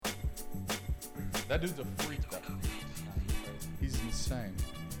That dude's a freak, though. He's insane.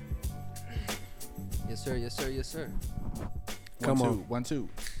 Yes, sir. Yes, sir. Yes, sir. Come on. 1, 2.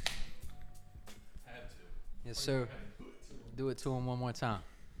 Yes, sir. Do it to him one more time.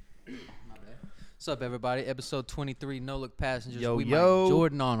 My bad. What's up, everybody? Episode 23, No Look Passengers. Yo, we yo. Mike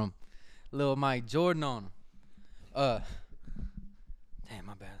Jordan on them. Lil Mike Jordan on them. Damn,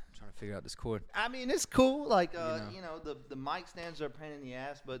 my bad. I'm trying to figure out this cord. I mean, it's cool. Like, You know. the mic stands are a pain in the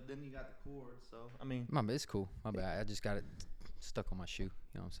ass, but then you got the cord. So, I mean. My bad. It's cool. My bad. I just got it stuck on my shoe. You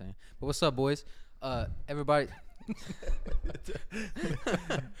know what I'm saying? But what's up, boys? Everybody.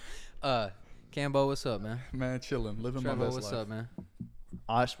 Cambo, what's up, man? Man, chilling, living Trevor, my best what's life. up, man?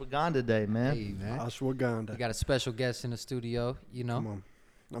 Ashwagandha Day, man. Hey, man. Ashwagandha. We got a special guest in the studio, you know. Come on.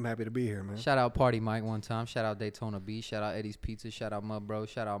 I'm happy to be here, man. Shout out Party Mike one time. Shout out Daytona Beach. Shout out Eddie's Pizza. Shout out Mud Bro.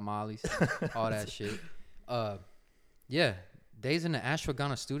 Shout out Molly's. All that shit. Yeah. Days in the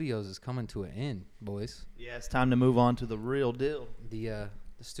Ashwagandha Studios is coming to an end, boys. Yeah, it's time to move on to the real deal. The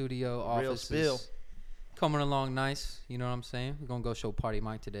studio Real office spill. is coming along nice. You know what I'm saying? We're going to go show Party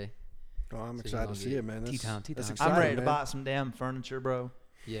Mike today. Oh, I'm So excited you to see it, man. T-Town. That's I'm exciting, ready to man. buy some damn furniture, bro.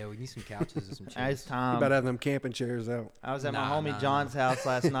 Yeah, we need some couches and some It's chairs. You time. better have them camping chairs out. I was at Nah, my homie nah, John's house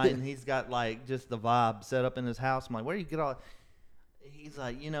last night, and he's got, like, just the vibe set up in his house. I'm like, where do you get all... He's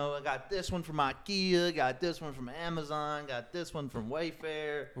like, I got this one from IKEA, got this one from Amazon, got this one from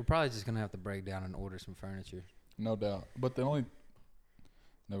Wayfair. We're probably just going to have to break down and order some furniture. No doubt. But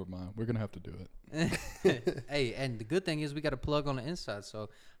never mind. We're going to have to do it. Hey, and the good thing is we got a plug on the inside, so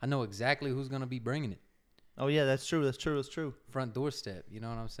I know exactly who's going to be bringing it. Oh, yeah, that's true. That's true. That's true. Front doorstep, you know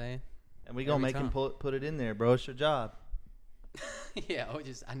what I'm saying? And we going to Every make him time. put it in there, bro. It's your job. Yeah,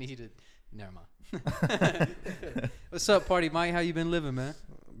 I need to. Never mind. What's up, Party Mike? How you been living, man?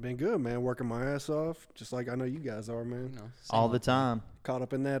 Been good, man. Working my ass off, just like I know you guys are, You man. know, All same the old time. Caught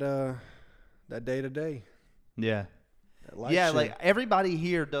up in that day to day. Yeah. That life Yeah, shit. like everybody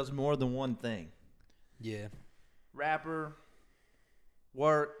here does more than one thing. thing. Yeah. Rapper,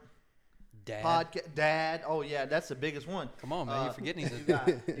 work, Dad. podcast, dad. Oh yeah, that's the biggest one. Come on, man. You're forgetting he's You got,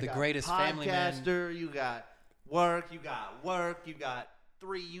 the greatest family man. podcaster. You got work. You got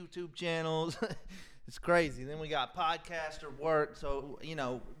 3 YouTube channels. It's crazy. Then we got podcaster, work. So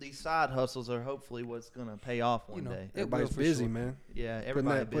these side hustles are hopefully what's gonna pay off one You know, day. it will Everybody's for busy, sure. man. Yeah, Putting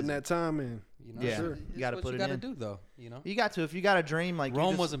everybody putting that time in. You know, Yeah. Sure. You gotta what put you it gotta in. do though. You know, You got to. If you got a dream, like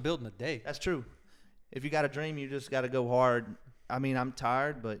Rome wasn't built in a day. That's true. If you got a dream, you just got to go hard. I mean, I'm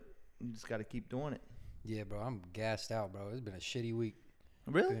tired, but you just got to keep doing it. Yeah, bro. I'm gassed out, bro. It's been a shitty week.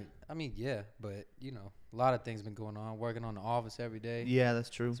 Really? I mean, yeah, but a lot of things been going on. Working on the office every day. Yeah, that's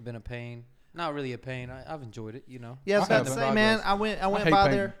true. It's been a pain. Not really a pain. I've enjoyed it. Yeah, I was I about to haven't. say, man. I went hate by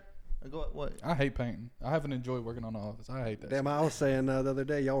painting. there. What? I hate painting. I haven't enjoyed working on the office. I hate that. Damn, I was saying the other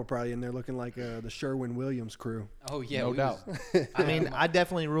day, y'all were probably in there looking like the Sherwin-Williams crew. Oh yeah, No we doubt. I mean, I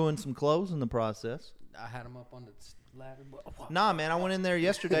definitely ruined some clothes in the process. I had him up on the ladder. Nah, man. I went in there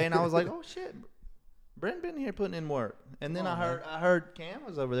yesterday and I was like, oh shit, Brent been here putting in work. And then Come on, I heard Cam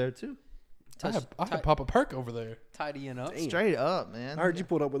was over there too. I had Papa Perk over there. Tidying up. Damn. Straight up, man. I heard you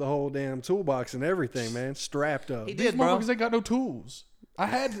pulled up with a whole damn toolbox and everything, man. Strapped up. He These did, bro. motherfuckers ain't got no tools. I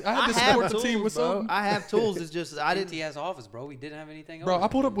had to have support the tools, team with bro. something. I have tools. It's just I didn't. Empty ass office, bro. We didn't have anything. Bro, over I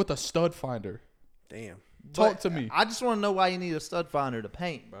pulled there. up with a stud finder. Damn. Talk but to me. I just want to know why you need a stud finder to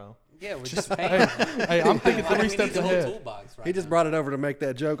paint, bro. Yeah, we're just paying. Hey, I'm thinking Why do 3 we need steps the whole ahead. toolbox right He just now? brought it over to make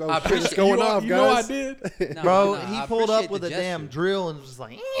that joke. Oh, I shit, it's appreciate- going you off, know I guys. did. No, Bro, no, he I pulled appreciate up with the a damn gesture. drill and was just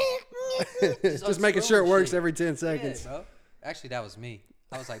like, Just making sure it works shit. every 10 Yeah, seconds. bro. Actually, that was me.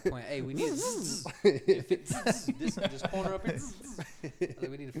 I was like, point, hey, we need this corner up here. Like,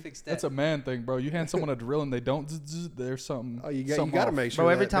 we need to fix that. That's a man thing, bro. You hand someone a drill and they don't. There's something. Oh, you got something to off. make sure. Bro,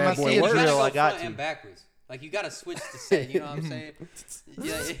 every that time bad I boy see a works. You gotta drill, go I got front to. and backwards. Like, you got to switch the set, you know what I'm saying?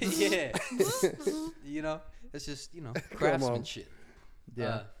 Yeah. It's just, craftsmanship.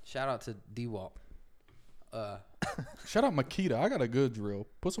 Yeah. Shout out to D-Walt. Shout out Makita. I got a good drill.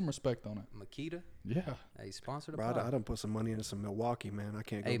 Put some respect on it. Makita. Yeah. Hey, sponsored Bro, a I pod. done put some money into some Milwaukee, man. I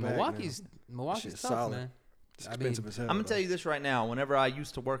can't go Hey, back Milwaukee's Shit's tough, solid. man. It's I mean, expensive as hell. I'm gonna though. tell you this right now. Whenever I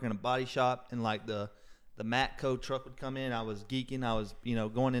used to work in a body shop and like the Matco truck would come in, I was geeking. I was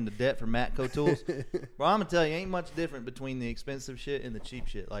going into debt for Matco tools. Bro, I'm gonna tell you, ain't much different between the expensive shit and the cheap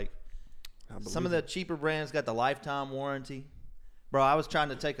shit. Like some of the cheaper brands got the lifetime warranty. Bro, I was trying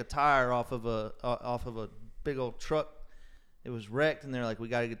to take a tire off of a big old truck. It was wrecked, and they're like, we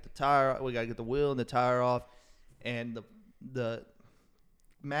gotta get the tire, we gotta get the wheel and the tire off, and the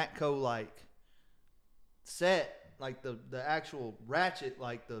Matco like set, like the actual ratchet,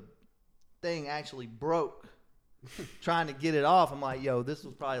 like the thing actually broke trying to get it off. I'm like, yo, this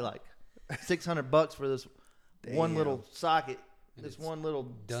was probably like $600 for this one Damn. little socket, And this it's one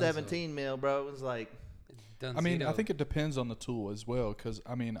little Dunzo. 17 mil, bro. It was like, Done I mean, I Zito. think it depends on the tool as well. Because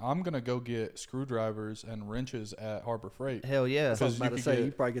I mean, I'm gonna go get screwdrivers and wrenches at Harbor Freight. hell yeah. I was Because about you to could say, get-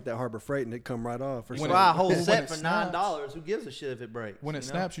 you probably get that Harbor Freight and it come right off. Or When something. Buy a whole when set it for snaps- $9. Who gives a shit if it breaks? When it you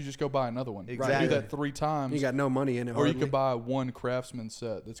know? snaps, you just go buy another one. Exactly. You do that 3 times, You got no money in it. or you hardly. could buy one Craftsman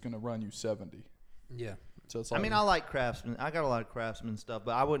set that's gonna run you 70. Yeah. So it's I like, mean, I like Craftsman. I got a lot of Craftsman stuff,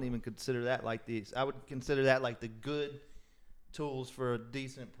 but I wouldn't even consider that like these. I would consider that like the good tools for a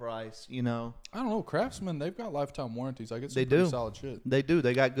decent price, you know? I don't know, Craftsman. They've got lifetime warranties. I get some They pretty do. solid shit. They do.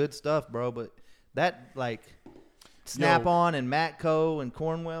 They got good stuff, bro. But that, like, Snap-on and Matco and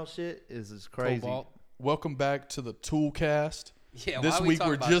Cornwell shit is crazy. Cobalt. Welcome back to the Toolcast. Yeah. This why we week talking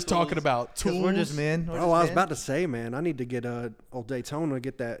we're about just tools? talking about 'Cause tools. we're just men. We're Oh, just I was men. about to say, man, I need to get old Daytona,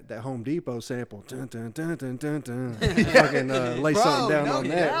 get that Home Depot sample. Dun, dun, dun, dun, dun, dun. Fucking lay Bro, something down no on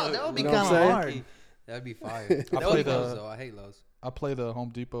doubt. that. That would be You know what kind I'm of saying? hard. That'd be fire. I I play hate the- Lowe's though. I hate Lowe's. I play the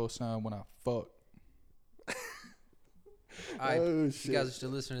Home Depot sound when I fuck. All right, Oh, you shit. guys are still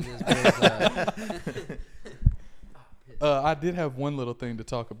listening to this. I did have one little thing to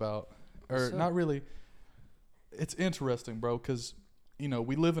talk about, or What's up? not really. It's interesting, bro, because you know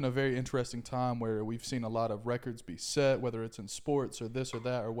we live in a very interesting time where we've seen a lot of records be set, whether it's in sports or this or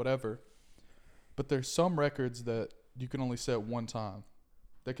that or whatever. But there's some records that you can only set one time,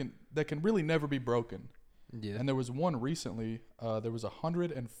 that can really never be broken. Yeah. And there was one recently. There was a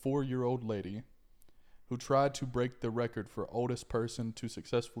 104-year-old lady who tried to break the record for oldest person to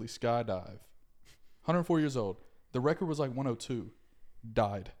successfully skydive. 104 years old. The record was like 102.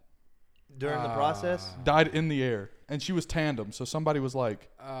 Died. During the process, Died in the air. And she was tandem. So somebody was like,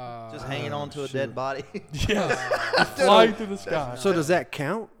 just hanging on to a dead body. yes, flying through the sky. So does that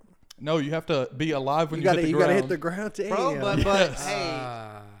count? No, you have to be alive when You you, gotta hit the you ground. gotta hit the ground. Damn. Bro, but Yes.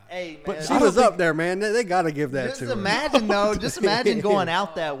 hey, But man. she I was don't up there, man. They gotta give that Just to her. imagine though. Just imagine going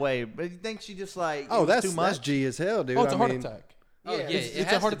out that way. But you think she just like Oh, it was that's too much? That's G as hell, dude. Oh, it's a I heart mean, attack. Oh yeah, it's it a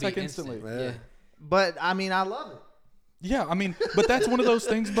has heart to be attack instant. instantly. Yeah. But I mean, I love it. Yeah, I mean, but that's one of those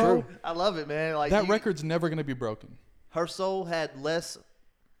things, bro. I love it, man. Like That record's never going to be broken. her soul had less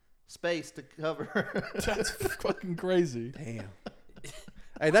space to cover. That's fucking crazy. Damn.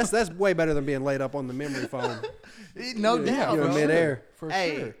 Hey, that's way better than being laid up on the memory foam. No Yeah, doubt, you're in bro. midair. For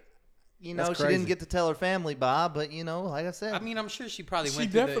Hey, sure. you know, That's she didn't crazy. get to tell her family bye, but you know, like I said, I mean, I'm sure she probably She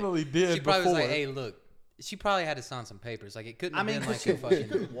went through definitely did She probably was like, before. "Hey, look." She probably had to sign some papers. Like it couldn't I have mean, been 'cause like a she fucking.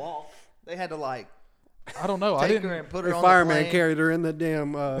 couldn't walk. They had to like I don't know. I take her didn't. and put her The on fireman the plane. carried her in the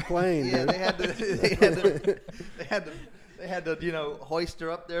damn plane. Yeah, dude. they had to, you know, hoist her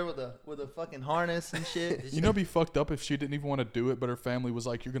up there with a fucking harness and shit. You know, it'd be fucked up if she didn't even want to do it, but her family was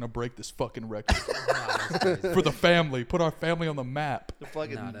like, "You're gonna break this fucking record Nah, that's crazy. for the family. Put our family on the map." The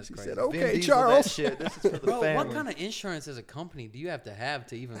fucking Nah, that's She crazy. said, Vin "Okay, Diesel Charles." That shit. This is for the Bro, family. what kind of insurance as a company do you have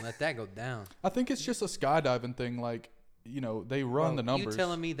to even let that go down? I think it's just a skydiving thing. Like, you know, they run the Bro, numbers. You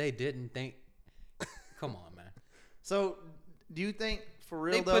telling me they didn't think? Come on, man. So, do you think for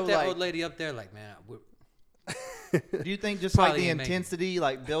real They though, put that like, old lady up there, like, man, do you think just like Probably the ain't making it. intensity,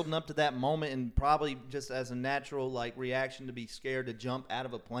 like building up to that moment, and probably just as a natural like reaction to be scared to jump out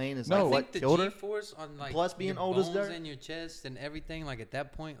of a plane is No. I like think what the killed her? G-force on like Plus being your old as bones dirt? in your chest and everything, like at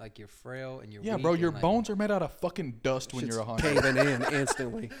that point, like you're frail and you're yeah, weak bro, and, your like, bones are made out of fucking dust when Shit's you're 100. caving in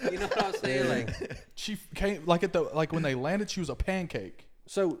instantly. You know what I'm saying? Like, She came like when they landed, she was a pancake.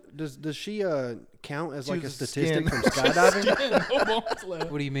 So does she count as She like a was a statistic skin. from skydiving? No bones left.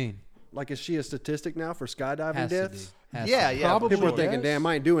 what do you mean? Like, is she a statistic now for skydiving Has to deaths? be. Has Yeah, to be. yeah. Probably. People are Sure. thinking, Yes. "Damn,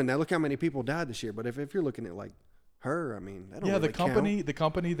 I ain't doing that. Look how many people died this year." But if you're looking at like her, I mean, that don't Yeah, really the count.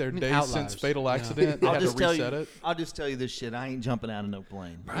 company, their mean, days outliers, since fatal you know. accident, they I'll had just to tell reset you. it. I'll just tell you this shit. I ain't jumping out of no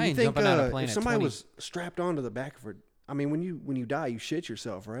plane. I ain't You think, jumping out of a plane if at somebody 20. was strapped onto the back of her, I mean, when you die, you shit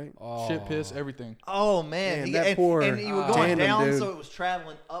yourself, right? Oh. Shit, piss, everything. Oh man, Man, that poor and you were going tandem down, dude. so it was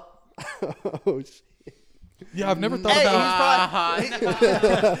traveling up. Oh, shit. Yeah, I've never thought Hey,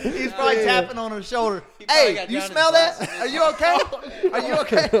 about. he's probably tapping on her shoulder. probably Hey, got you down in smell that? Boston. Are you okay? Are you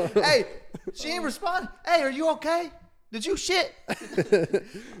okay? Hey, she ain't responding. Hey, are you okay? Did you shit?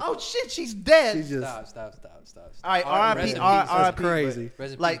 Oh shit, she's dead. She just Stop. All right, Rest R.I.P. in peace. that's R.I.P. crazy.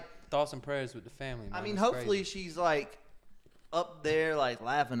 Rest in Like- peace. Thoughts and prayers with the family. I man. mean, That's hopefully crazy. she's like up there, like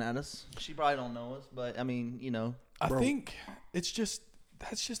laughing at us. She probably don't know us, but I mean, you know. I Bro. think it's just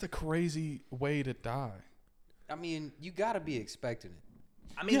that's just a crazy way to die. I mean, you gotta be expecting it.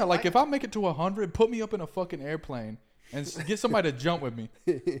 I mean, Yeah, like if I make it to 100, put me up in a fucking airplane and get somebody to jump with me.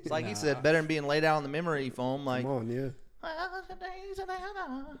 it's like he said, better than being laid out on the memory foam. Like, come on, yeah.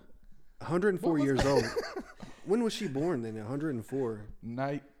 104 years old. When was she born then? 104.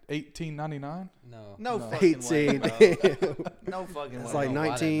 Night 1899. No. No No. fucking way, 18. bro. No fucking It's way. like I don't know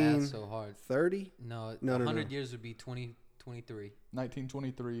why that math's 1930. so hard. No, No, no, 100 no. years would be 2023.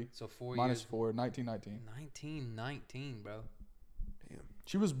 1923 So 4 minus years. 4, 1919. 1919, bro.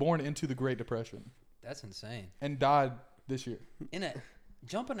 She was born into the Great Depression That's insane. and died this year.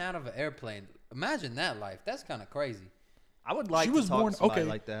 Jumping out of an airplane. Imagine that life. That's kind of crazy. I would like She to was talk born- to somebody okay.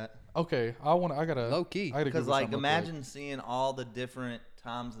 like that. Okay, I gotta Low key. I gotta Because Google like, something real quick. imagine seeing all the different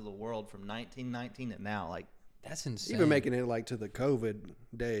times of the world from 1919 to now. Like, That's insane. Even making it like to the COVID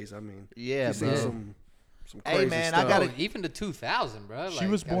days. I mean, yeah, you see bro. some Hey, crazy man, I stuff. gotta- Oh, even to 2000, bro. She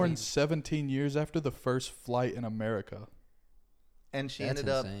was born 17 years after the first flight in America. And she That's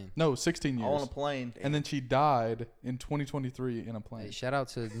ended up insane. No, 16 on years. a plane. And then she died in 2023 in a plane. Hey, shout out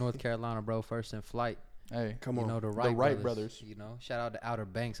to North Carolina, bro. First in flight. Hey, Come You on. know, the Wright Wright, brothers. You know, shout out to Outer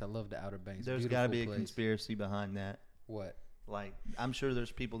Banks. I love the Outer Banks. There's got to be a Beautiful place. conspiracy behind that. What? Like, I'm sure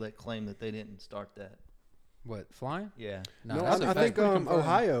there's people that claim that they didn't start that. What? Flying? Yeah. No, No, that's a I fact. think Pretty confirmed.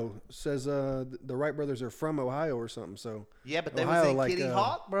 Ohio says the Wright brothers are from Ohio or something. So Yeah, but they Ohio, was in like, Kitty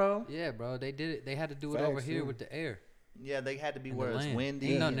Hawk, bro. Yeah, bro. They did it. They had to do it over Facts, here yeah. with the air. Yeah, they had to be And where the it's land. windy.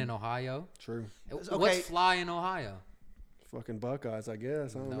 Ain't nothing and- in Ohio. true. What's Okay. fly in Ohio? Fucking Buckeyes, I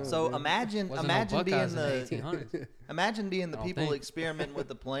guess. I don't No. know. So dude. imagine Wasn't no being Buckeyes in the 1800s. imagine being the I don't people think. experimenting with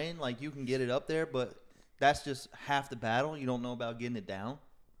the plane. Like, you can get it up there, but that's just half the battle. You don't know about getting it down,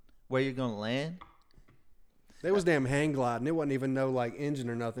 where you're gonna land. They was damn hang gliding. It wasn't even no like engine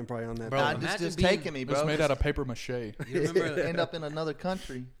or nothing probably on that. Bro, thing. Nah, imagine just being- taking me, it's bro. made Just out of paper mache. You remember? end up in another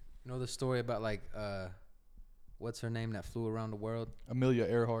country. You know the story about like what's her name that flew around the world? Amelia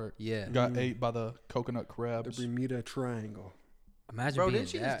Earhart Yeah. got ate by the coconut The crabs. Bermuda Triangle. Imagine Bro, being didn't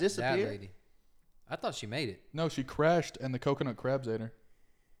she just that disappear? lady. I thought she made it. No, she crashed and the coconut crabs ate her.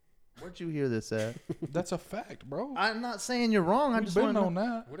 Where'd you hear this at? That's a fact, bro. I'm not saying you're wrong. I We've just been want to on know.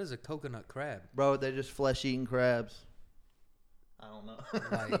 that. What is a coconut crab? Bro, they're just flesh-eating crabs. I don't know.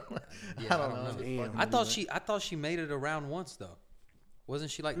 Like, yeah, I don't know. Damn. I thought she made it around once though.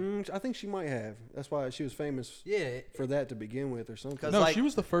 Wasn't she like? I think she might have. That's why she was famous Yeah. for that to begin with, or something. 'Cause, No, like- she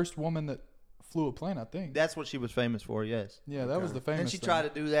was the first woman that flew a plane, I think. That's what she was famous for, yes. Yeah, that was Okay. the famous And she thing. tried to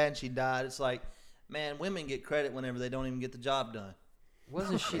do that and she died. It's like, man, women get credit whenever they don't even get the job done.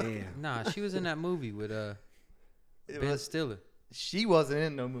 Wasn't she? Damn. Nah, she was in that movie with It Ben was, Stiller. she wasn't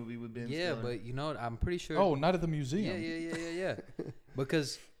in no movie with Ben Yeah, Stiller. but you know, I'm pretty sure. Oh, Night at the Museum. Yeah.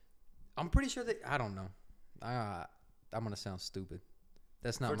 Because I'm pretty sure that I don't know. I'm gonna sound stupid.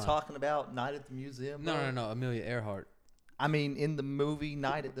 That's not We're my. talking about Night at the Museum. bro. No. Amelia Earhart. I mean, in the movie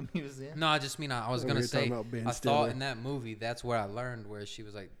Night at the Museum. No, I just mean I was Oh, gonna you're say. talking about Ben I Stiller. thought in that movie that's where I learned where she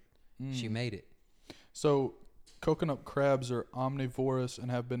was like, she Mm. made it. So, coconut crabs are omnivorous and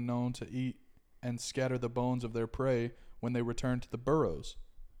have been known to eat and scatter the bones of their prey when they return to the burrows.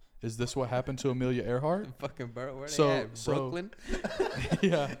 Is this what happened to Amelia Earhart? Fucking bro, where So- they at? so- Brooklyn,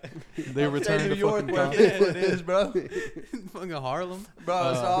 Yeah. They Upstate returned New to York, fucking where con- Bigfoot is, bro. fucking Harlem.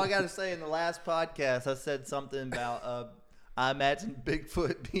 Bro, so all I gotta say in the last podcast, I said something about I imagine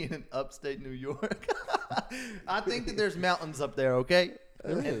Bigfoot being in upstate New York. I think that there's mountains up there. Okay,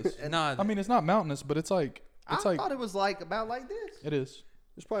 There is. Nah, I mean, it's not mountainous, but it's like I it's like thought it was like about like this. it is.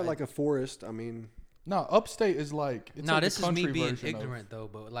 There's probably like a forest. I mean, No, upstate is like it's no, like this the is me country being version of- ignorant though.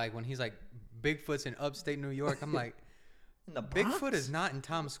 But like when he's like Bigfoot's in upstate New York, I'm like, In the Bronx? Bigfoot is not in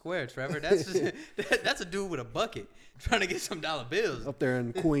Times Square, Trevor. That's just, that's a dude with a bucket trying to get some dollar bills. up there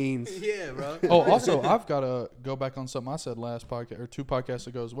in Queens. Yeah, bro. Oh, also, I've got to go back on something I said last podcast or 2 podcasts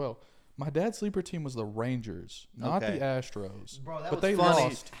ago as well. My dad's sleeper team was the Rangers, not Okay. the Astros. Bro, that but was they funny.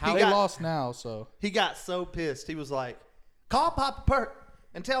 lost. He They got- lost now, so He got so pissed. He was like, "Call Papa Perk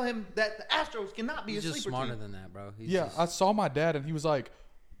and tell him that the Astros cannot be He's a just sleeper smarter team." than that, bro. He's yeah. just, I saw my dad and he was like,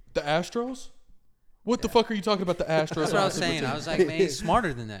 "The Astros? What the fuck are you talking about? The Astros?" that's what I was saying. I was like, man, he's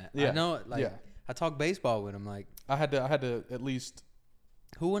smarter than that. Yeah. I know. Like, Yeah. I talk baseball with him. Like, I had to at least.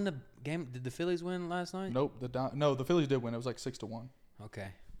 who won the game? Did the Phillies win last night? Nope. The Phillies did win. It was like 6-1. Okay.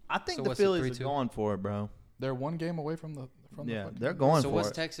 I think So the what's it, Phillies are 3-2? going for it, bro. They're 1 game away from the. Yeah, fucking- they're going So for what's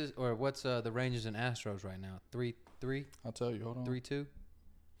it. Texas or what's the Rangers and Astros right now? 3-3, I'll tell you. Hold on. 3-2.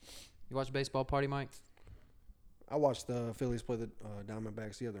 You watch baseball party, Mike? I watched the Phillies play the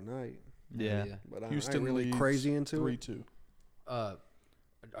Diamondbacks the other night, Yeah. but I Houston ain't really leads crazy into 3-2. Are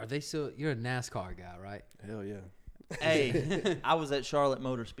they still? You're a NASCAR guy, right? it. Hell yeah. Hey, I was at Charlotte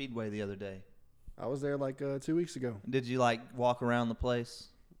Motor Speedway the other day. I was there like 2 weeks ago. Did you like walk around the place,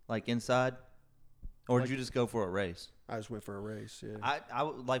 like inside, or did Like- you just go for a race? I just went for a race. Yeah.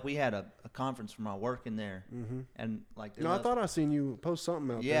 Like we had a conference for my work in there, Mm-hmm. and like there No, I was- thought I seen you post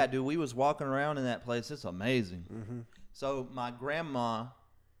something out yeah, there. dude, we was walking around in that place. It's amazing. Mm-hmm. So my grandma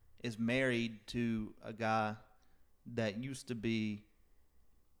is married to a guy that used to be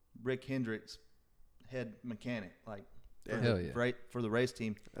Rick Hendrick's head mechanic, like Hell yeah. for the race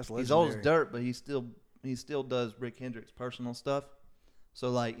team. That's He's old as legendary. dirt, but he still does Rick Hendrick's personal stuff. So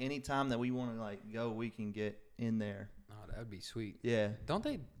like anytime that we want to like go, we can get in there. Oh, that would be sweet. Yeah.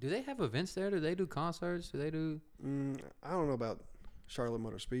 Do they have events there? Do they do concerts? Do they do? I don't know about Charlotte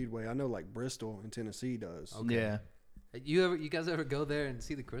Motor Speedway. I know like Bristol in Tennessee does. Okay. Yeah. You guys ever go there and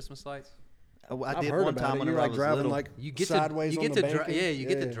see the Christmas lights? I I've did heard one about time it. whenever You're I like was driving little. like You get sideways to on the banking. you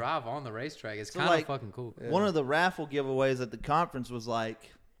get to drive on the racetrack. It's So, kind of like, fucking cool. Yeah. One of the raffle giveaways at the conference was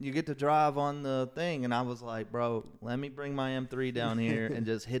like, you get to drive on the thing, and I was like, bro, let me bring my M3 down here and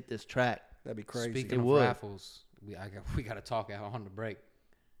just hit this track. That'd be crazy. Speaking It of would. raffles, we got to talk out on the break.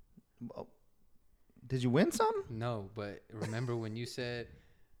 Did you win something? No, but remember when you said,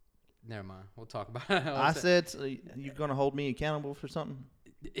 never mind. We'll talk about it. I said, so you're going to hold me accountable for something?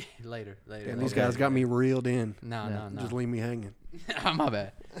 later. And these Okay. guys got me reeled in. No. Just leave me hanging. My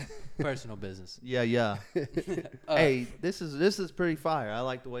bad. Personal business. Yeah. Hey, this is pretty fire. I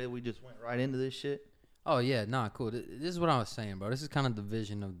like the way we just went right into this shit. Oh yeah, cool. This is what I was saying, bro. This is kind of the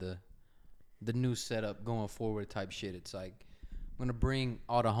vision of the new setup going forward type shit. It's like I'm gonna bring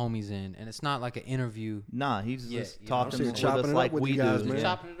all the homies in, and it's not like an interview. Nah, he's Yeah, just you know, talking I'm with chopping us it up like with we you guys, do. man. Just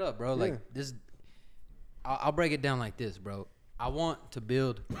chopping it up, bro. Yeah. Like this. I'll break it down like this, bro. I want to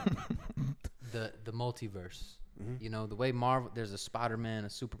build the multiverse. You know, the way Marvel, there's a Spider-Man, a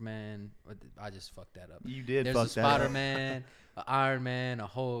Superman. I just fucked that up. You did There's fuck a that up. Spider-Man, a Iron Man, a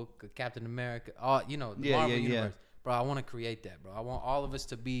Hulk, a Captain America. All the Yeah, Marvel yeah, yeah. universe, bro. I want to create that, bro. I want all of us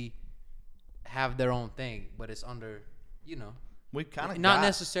to have their own thing, but it's under, We kind of not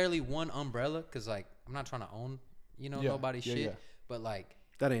necessarily one umbrella, because like I'm not trying to own, nobody's yeah, shit, yeah. but like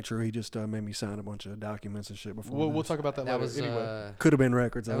That ain't true. He just made me sign a bunch of documents and shit before. We'll this. talk about that, that later. was Anyway, Could have been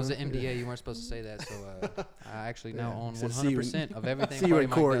records. that was huh? an NDA. You weren't supposed to say that, so I actually now own Said, see you in- 100% of everything. See you Party in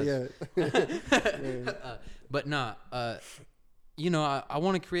Mike court. does. Yeah. But nah, I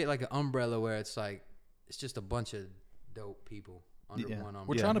want to create like an umbrella where it's like it's just a bunch of dope people under Yeah. one umbrella.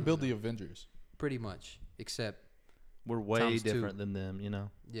 we're trying to build the Avengers. pretty much, except We're way times two. different than them,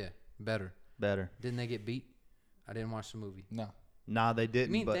 yeah, better. Better. Didn't they get beat? I didn't watch the movie. No, Nah, they You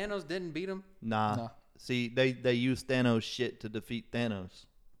didn't. mean but Thanos didn't beat him? nah. See, they used Thanos shit to defeat Thanos.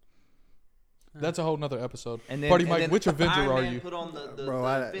 that's a whole nother episode. And then, Party and Mike, then which Avenger Iron are Man you? Put on the Bro,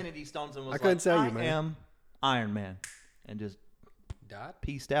 I Infinity Stones and was couldn't like, tell you, I man. am Iron Man, and just Died?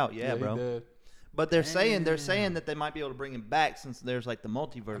 pieced out. Yeah, he bro. did. But they're saying that they might be able to bring him back since there's like the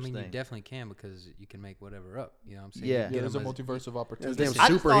multiverse I mean, you thing. definely can because you can make whatever up. You know what I'm saying? Yeah. You Yeah, get there's a him as- multiverse of Those opportunity. damn I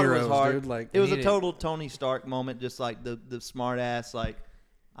just thought it was superheroes, hard. dude. Like It was He a did. total Tony Stark moment, just like the smart ass, like,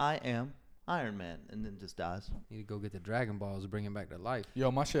 I am Iron Man, and then just dies. You need to go get the Dragon Balls, bring him back to life.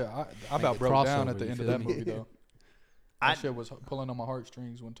 Yo, my shit, I Make about the broke down crossover, at the you end of feel that me? movie, though. I- That shit was pulling on my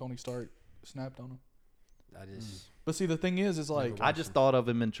heartstrings when Tony Stark snapped on him. I just But see, the thing is like, Never I just thought of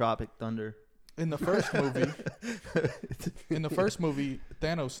him in Tropic Thunder. in the first movie,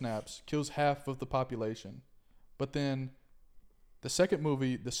 Thanos snaps, kills half of the population. But then the second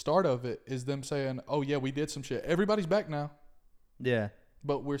movie, the start of it is them saying, "Oh yeah, we did some shit. Everybody's back now, Yeah.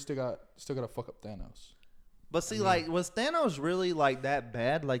 but we're still got to fuck up Thanos." But see, like, was Thanos really like that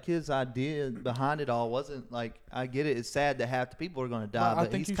bad? Like, his idea behind it all wasn't like, I get it. It's sad that half the people are going to die, Well, I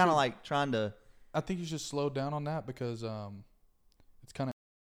but think he's you kind of should- like trying to. I think you should slow down on that because it's kind of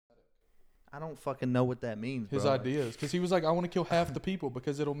I don't fucking know what that means. his bro. ideas. Because he was like, "I want to kill half the people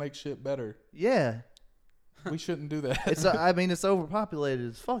because it'll make shit better." Yeah. We shouldn't do that. It's. I mean, it's overpopulated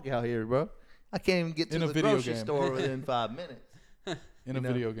as fuck out here, bro. I can't even get to In a the video grocery game. store within 5 minutes. In you a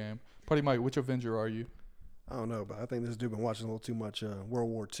know? video game. Party Mike, which Avenger are you? I don't know, but I think this dude been watching a little too much World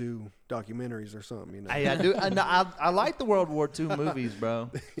War II documentaries or something. You know. Hey, I do. I like the World War II movies, bro.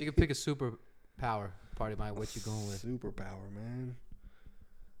 if you could pick a superpower, Party Mike, what you going with? Superpower, man.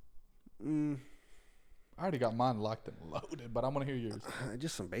 I already got mine locked and loaded, but I want to hear yours.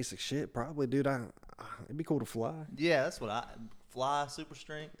 Just some basic shit, probably, dude. It'd be cool to fly. Yeah, that's what I fly, super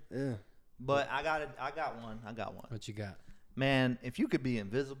strength. Yeah. But I got it. I got one. What you got? Man, if you could be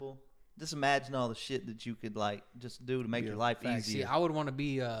invisible, just imagine all the shit that you could like just do to make your life Facts. See, easier. I would want to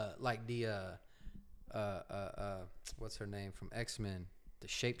be like the what's her name from X-Men, the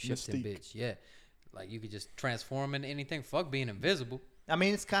shape-shifting Mystique. bitch. Yeah, like you could just transform into anything. Fuck being invisible. I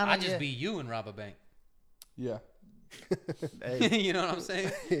mean, it's kind I of just be you and rob a bank. Yeah. You know what I'm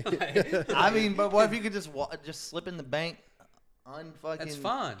saying? Like, I mean, but what if you could just slip in the bank unfucking. That's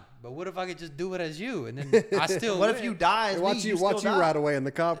fine. But what if I could just do it as you and then I still What win? if you die as me? Watch you still die. ride away in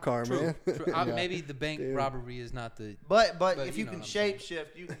the cop car, True. man. True. Maybe the bank Damn. robbery is not the. But you if you know can what I'm saying.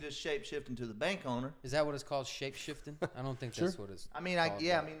 shapeshift, you can just shapeshift into the bank owner. Is that what it's called? Shape shifting? I don't think that's what it's. I mean, called,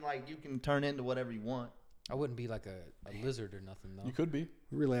 I but mean, like you can turn into whatever you want. I wouldn't be like a lizard or nothing though. You could be.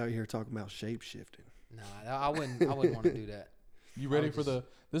 Really out here talking about shape shifting. Nah, I wouldn't. I wouldn't want to do that. You I ready would for the?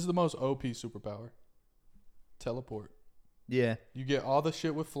 This is the most OP superpower. Teleport. Yeah. You get all the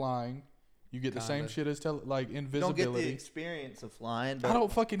shit with flying. You get the same Kinda. shit as like You don't invisibility. get the experience of flying. But I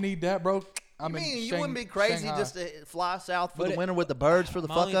don't fucking need that, bro. I I'm mean, in you wouldn't be crazy Shanghai. just to fly south for But the it- winter with the birds for the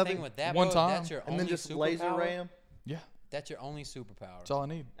My fuck only of thing it, with that, One bro, time. that's your and only then just superpower. laser ray 'em. Yeah, That's your only superpower. that's all I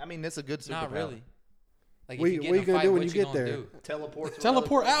need. I mean, it's a good superpower. Not really. Like, What if you get in a gonna fight, do when what you get gonna there? do? Teleport. to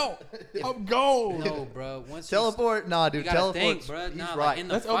Teleport another out. I'm gone. No, bro. Once Teleport? Nah, you dude. gotta Teleport. think, bro. He's Nah, right. like in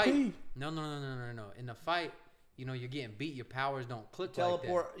the That's fight. OP. No. In the fight, you know, you're getting beat. Your powers don't click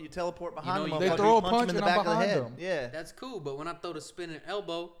teleport. You teleport behind know, them. you They motherfucker, throw a punch punch him in and the I'm back of the behind head. them. Yeah. like that. That's cool. But when I throw the spinning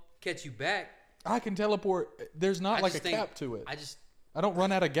elbow, catch you back. I can teleport. There's not I like a just think- cap to it. I don't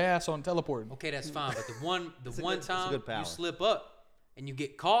run out of gas on teleporting. Okay, that's fine. But the one It's a time good power. you slip up and you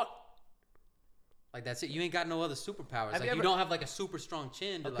get caught, like that's it. You ain't got no other superpowers. Have Like you you ever- don't have like a super strong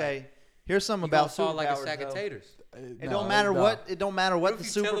chin. To Okay. like, Here's something you gonna about fall like a superpowers, sack of though. taters. It don't matter what. It don't matter what What the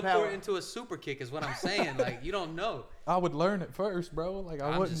if you teleport superpower. into a super kick? Is what I'm saying. Like you don't know. I would learn it first, bro. Like I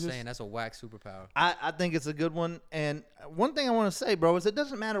I'm wouldn't just saying that's a whack superpower. I think it's a good one. And one thing I want to say, bro, is it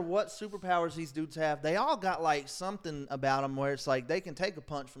doesn't matter what superpowers these dudes have. They all got like something about them where it's like they can take a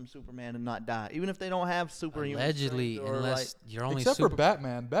punch from Superman and not die, even if they don't have superhuman Allegedly, strength or unless you're only Except super. for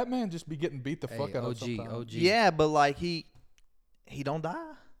Batman. Batman just be getting beat the Hey, fuck out of OG, sometimes. OG. yeah, but like he don't die.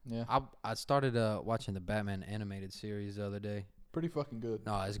 Yeah, I started watching the Batman animated series the other day. pretty fucking good.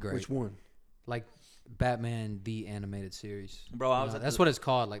 No, it's great. Which one? Like Batman the animated series. Bro, I You was know, at that's the- what it's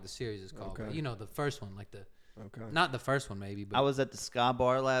called. Like the series is called. Okay. But, you know, the first one, like the Okay. not the first one maybe, but I was at the Sky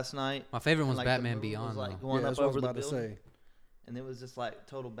Bar last night. my favorite and, one's like, the Batman moon Beyond. was, like, though. going Yeah, that's up what I was over the about to building, say. and it was just like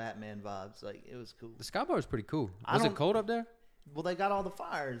total Batman vibes. Like it was cool. The Sky Bar is pretty cool. I Was it don't- cold up there? Well, they got all the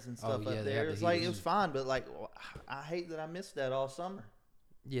fires and stuff yeah, up they there. have the It's like heaters. it was fine, but like I hate that I missed that all summer.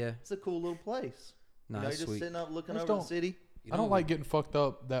 Yeah. It's a cool little place. No, you know, it's you're just sweet. sitting up looking I just over the don't- city. You I don't know, like getting fucked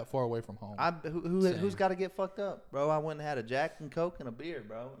up that far away from home. Who's Same. got to get fucked up, bro? I went and had a Jack and Coke and a beer,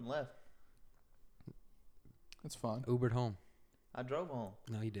 bro, and left. It's fine. Ubered home. I drove home.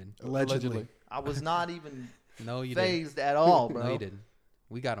 No, you didn't. Allegedly. I was not even No, you didn't. phased at all, bro. No, you didn't.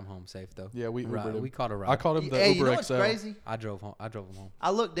 We got him home safe though. Yeah, we Right, Ubered him. we caught a ride. I called him the Hey, you Uber know what's XL. crazy? I drove home. I drove him home.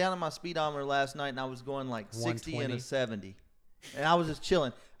 I looked down at my speedometer last night and I was going like 60 and 120. a 70. And I was just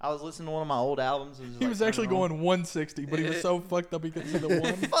chilling. I was listening to one of my old albums. And He was actually going 160, but he was so fucked up he couldn't see the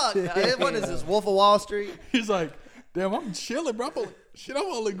one. Fuck. What is this, Wolf of Wall Street? He's like, damn, I'm chilling, bro. I'm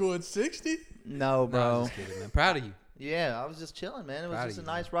only going 60. No, No, bro. I was just kidding, man. Proud of you. Yeah, I was just chilling, man. It was Proud just a of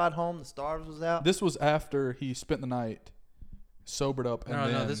you, nice ride home. The stars was out. This was after he spent the night sobered up, and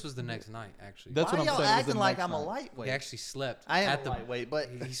No, then this was the next night actually. That's Why what I'm y'all saying, it was acting the like next I'm a night. lightweight? He actually slept. I am at a the, lightweight, but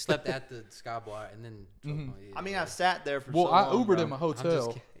he slept at the Sky Bar and then. drove Mhm. home. Yeah, I mean, yeah. I sat there for well, so I long, Ubered bro. him a I'm just hotel.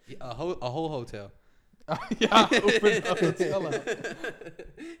 kidding. A whole hotel. Yeah, I Ubered a hotel out.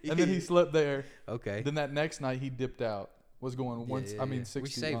 And then he slept there. Okay. Then that next night he dipped out. Was going once. I mean, 60. We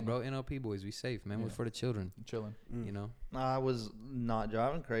safe, on bro. NLP boys, we safe, man. We're Yeah. for the children. Chilling. You know. I was not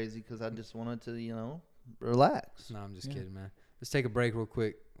driving crazy because I just wanted to, relax. No, I'm just Yeah. kidding, man. Let's take a break real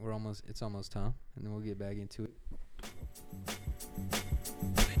quick. It's almost time, and then we'll get back into it.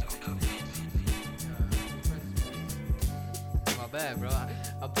 My bad, bro.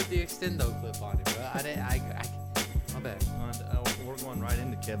 I put the extendo clip on it, bro. My bad. We're going right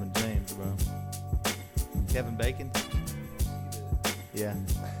into Kevin James, bro. Kevin Bacon? Yeah.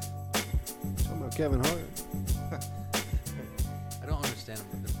 Talking about Kevin Hart. I don't understand them,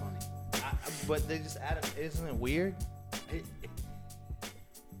 but they're funny. But they just added, isn't it weird?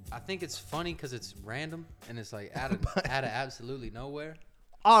 I think it's funny because it's random and it's like out of absolutely nowhere.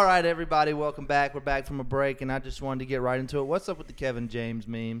 All right, everybody, welcome back. We're back from a break, and I just wanted to get right into it. What's up with the Kevin James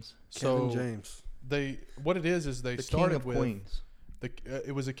memes? Kevin So James. what it is they The started King of with Queens.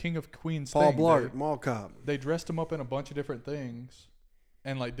 it was a King of Queens Paul thing. Blart, Mall Cop. They dressed him up in a bunch of different things,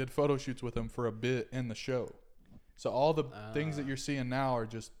 and like did photo shoots with him for a bit in the show. So all the things that you're seeing now are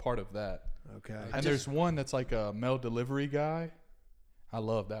just part of that. Okay. And there's one that's like a mail delivery guy. I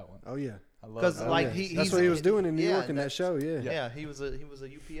love that one. Oh yeah. I love Because that. like yeah. he's That's what he was doing in New yeah, York in that show. Yeah. Yeah, he was a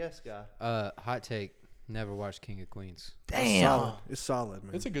UPS guy. Hot take. Never watched King of Queens. Damn. It's solid,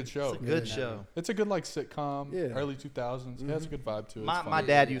 man. It's a good show. It's a good Yeah. show. It's a good like sitcom, Yeah. early 2000s. It has a good vibe to it. My It's my funny.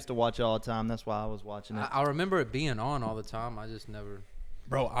 dad used to watch it all the time. That's why I was watching it. I remember it being on all the time. I just never.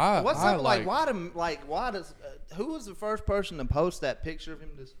 Bro, What's I up? Why does who was the first person to post that picture of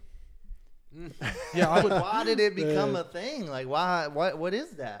him? Just yeah, I would. why did it become a thing? Like why? What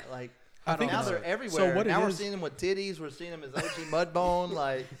is that? Like I think now it's- they're everywhere. So what now it we're is- seeing him with titties. We're seeing him as OG Mudbone.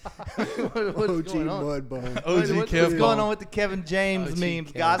 Like what's OG going on? Mudbone. OG What's Kev going Bone. on with the Kevin James OG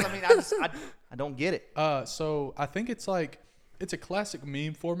memes, Kev. guys? I mean, I don't get it. So I think it's like it's a classic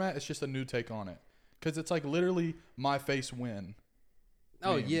meme format. It's just a new take on it because it's like literally my face win.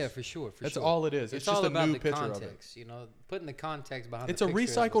 Oh Memes. yeah, for sure. That's sure. all it is. It's just all a about new the picture of it. context. You know, putting the context behind. It's the a picture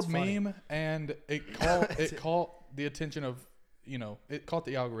is recycled what's funny. meme, and it caught the attention of it caught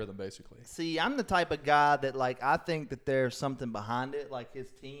the algorithm basically. See, I'm the type of guy that like I think that there's something behind it. Like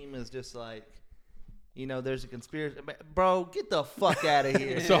his team is just like, there's a conspiracy. Bro, get the fuck out of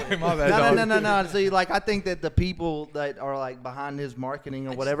here. Sorry, my bad. No. See, like I think that the people that are like behind his marketing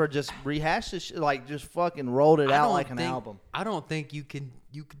or whatever just rehashed this shit, like just fucking rolled it I out don't like an think- album. I don't think you could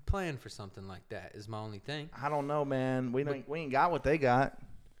plan for something like that. Is my only thing. I don't know, man. We ain't got what they got.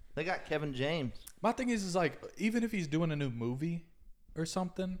 They got Kevin James. My thing is like even if he's doing a new movie or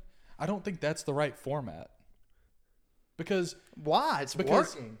something, I don't think that's the right format. Because Why? It's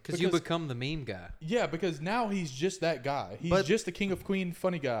Because- working. Because you become the meme guy. yeah, because now he's just that guy. He's But- just the King of Queen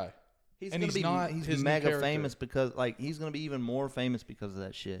funny guy. He's and gonna he's be not his he's new mega character. famous because like he's gonna be even more famous because of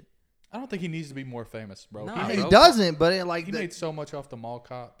that shit. I don't think he needs to be more famous, bro. No, he bro. made, He doesn't, but it, like he the- made so much off the mall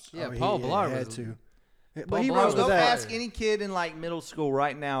cops. Yeah, Oh, Paul he Blart had was. to. Paul But he Blart runs was with Go that. ask any kid in like middle school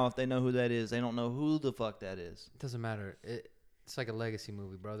right now if they know who that is. They don't know who the fuck that is. It doesn't matter. It's like a legacy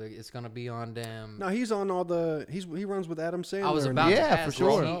movie, brother. It's gonna be on damn. No, he's on all the. He runs with Adam Sandler. I was and- about to Yeah, ask, for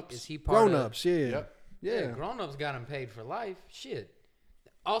sure. Is he part Grown of? Ups. Yeah. Yep. Yeah. Grown ups got him paid for life. Shit.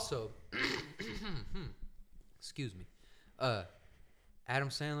 Also, excuse me. Adam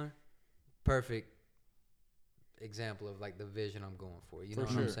Sandler, perfect example of like the vision I'm going for. You know For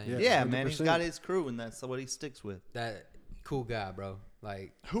what I'm sure. saying? Yeah. Yeah, man, he's 100%. got his crew, and that's what he sticks with. That cool guy, bro.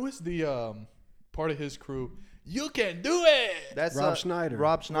 Like, Who is the part of his crew? You can do it. That's Rob Schneider.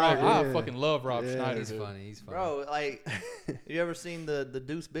 Rob Bro, Schneider, I Yeah. fucking love Rob Yeah. Schneider, he's dude. funny. He's funny. bro. Like, you ever seen the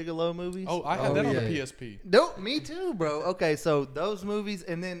Deuce Bigelow movies? Oh, I had Oh, that on the yeah. PSP. no, me too, bro. Okay, so those movies,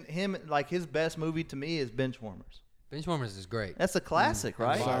 and then him, like his best movie to me is Benchwarmers. Benchwarmers is great. That's a classic,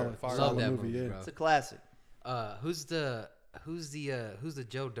 right? Fire. Solid Love that movie, movie, yeah. bro. It's a classic. Who's the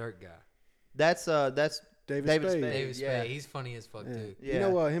Joe Dirt guy? That's David Spade. David yeah. Spade. He's funny as fuck Yeah. too. Yeah. You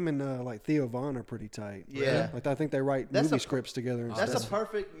know, him and like Theo Von are pretty tight. Yeah. Like I think they write That's movie a- scripts together and That's a stuff.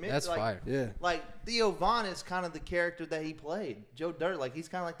 perfect mix. That's like, fire. Yeah. Like Theo Von is kind of the character that he played, Joe Dirt. Like he's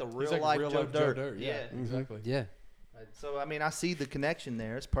kind of like the He's real like life real Joe life Dirt. Yeah, Mm-hmm. exactly. Yeah. So I mean, I see the connection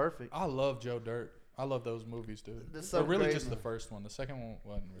there. It's perfect. I love Joe Dirt. I love those movies, dude. That's so But really, great. just the first one. The second one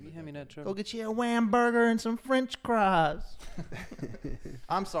wasn't really. You hand me that, Go Trevor? get you a wham burger and some French fries.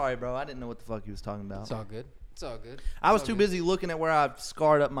 I'm sorry, bro. I didn't know what the fuck he was talking about. It's all good. It's all good. I was It's too all good. busy looking at where I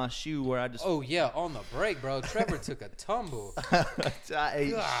scarred up my shoe, where I just Oh yeah, on the break, bro. Trevor took a tumble. I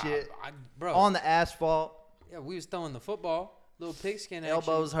ate God, shit bro. on the asphalt. Yeah, we was throwing the football, little pigskin action.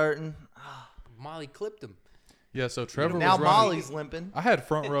 Elbows hurting. Molly clipped him. Yeah, so Trevor Now was running. Molly's limping. I had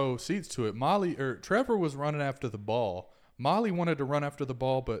front row seats to it. Trevor was running after the ball. Molly wanted to run after the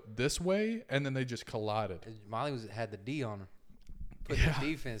ball, but this way, and then they just collided. Molly had the D on her. Put Yeah. the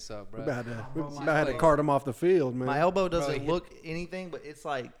defense up, bro. We about to cart him off the field, man. My elbow doesn't he hit- look anything, but it's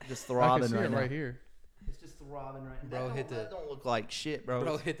like just I throbbing can see right it now. right here. It's just throbbing right now. Bro, That hit don't- the- that don't look like shit, bro.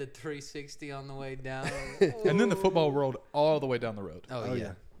 Bro hit the 360 on the way down. And then the football rolled all the way down the road. Oh, Oh yeah.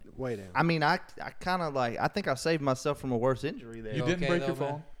 yeah. Way down. I mean, I kind of like. I think I saved myself from a worse injury there. You okay didn't break though, your man?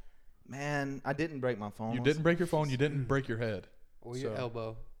 phone. Man, I didn't break my phone. You didn't break your phone. You didn't break your head. Or your So-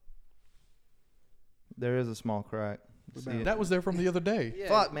 elbow. There is a small crack. See it? That was there from the other day. Yeah.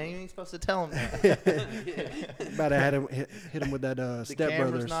 Fuck, man, you ain't supposed to tell him that. About to had him hit him with that The Step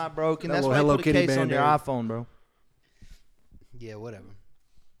camera's Brothers. not broken. That That's little why you Hello put a Kitty case on your Band-Aid. iPhone, bro. Yeah, whatever.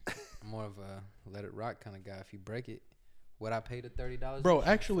 I'm more of a let it rock kind of guy. If you break it, would I pay the $30? Bro,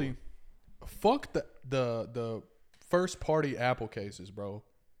 actually, fuck the first party Apple cases, bro.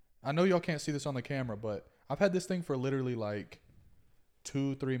 I know y'all can't see this on the camera, but I've had this thing for literally like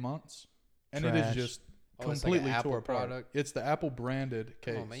 2-3 months, and it Trash. is just Oh, it's like an completely Apple tore apart. product? It's the Apple branded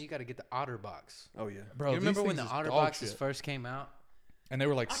case. Come on, man. You got to get the OtterBox. Oh yeah. Bro, You these remember when the things is dog OtterBoxes shit. first came out? And they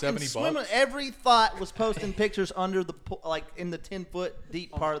were like I can $70. swim. Every thought was posting pictures under the pool, like in the 10-foot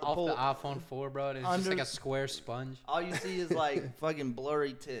deep part of the Off pool. the iPhone 4, bro. It's just Under- like a square sponge. All you see is like fucking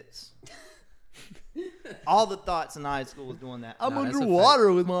blurry tits. All the thoughts in high school was doing that. I'm Nah, that's a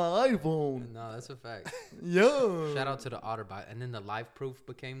underwater with my iPhone. No, that's a fact. Yo. Shout out to the Otterbot, and then the Life Proof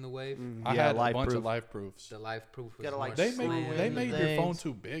became the wave. I Yeah, had a Life bunch Proof. of life proofs. The Life Proof was Gotta, more like, They slam made slim. they made your things. phone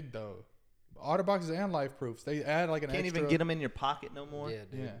too big though. Otterboxes and life proofs. They add like an Can't extra. even get them in your pocket no more. Yeah,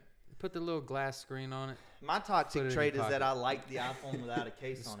 dude. Yeah. Put the little glass screen on it. My Put it toxic in trait your is that pocket. I like the iPhone without a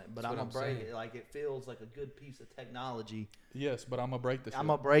case on it, but That's I'm what gonna I'm break saying. it. Like it feels like a good piece of technology. Yes, but I'm gonna break this. I'm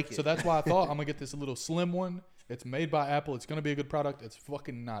gonna break it. So that's why I thought I'm gonna get this little slim one. It's made by Apple. It's gonna be a good product. It's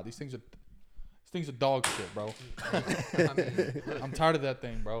fucking not. These things are dog shit, bro. I mean, I'm tired of that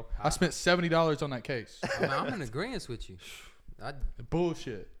thing, bro. I spent $70 on that case. I'm in agreement with you.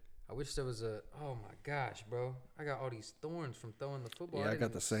 Bullshit. I wish there was a. Oh my gosh, bro! I got all these thorns from throwing the football. Yeah, I didn't got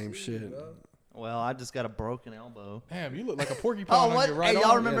even the same see, shit. bro. Well, I just got a broken elbow. Damn, you look like a porcupine what? on your right Hey,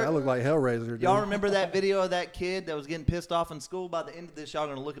 y'all arm. remember- Yeah, I look like Hellraiser. Dude. Y'all remember that video of that kid that was getting pissed off in school? By the end of this, y'all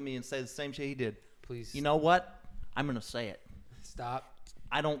gonna look at me and say the same shit he did. Please. You know what? I'm gonna say it. Stop.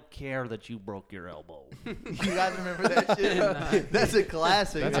 I don't care that you broke your elbow. You guys remember that shit? That's a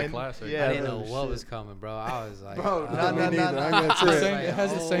classic. That's a man. classic. Yeah, I didn't know that what shit. was coming, bro. I was like, Bro, oh, no, Me neither. I got It's the tripped. same- it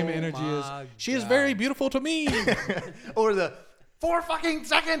has the same Oh energy as my she is God. very beautiful to me. Or the 4 fucking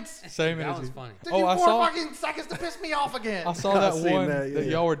seconds. Same That energy. was funny. Took Oh, you I 4 saw- fucking seconds to piss me off again. I saw I that seen one that, that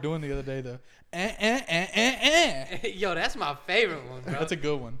yeah. y'all were doing the other day. Yo, that's my favorite one, bro. That's a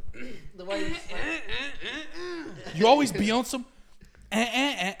good one. The way you You always be on some.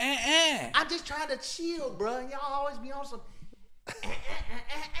 I'm just trying to chill, bro. Y'all always be on some.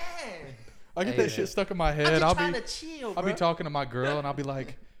 I get Hey, that shit stuck in my I'm head. just I'll trying be to chill, I'll bro. be talking to my girl and I'll be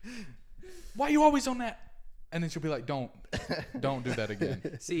like, "Why you always on that?" And then she'll be like, "Don't do that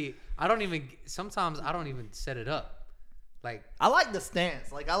again." See, sometimes I don't even set it up. Like, I like the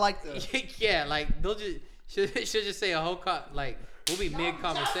stance. Like I like the. yeah, like they'll just she'll just say a whole we'll be mid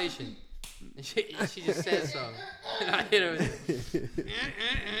conversation, and she just says something, and I hit her.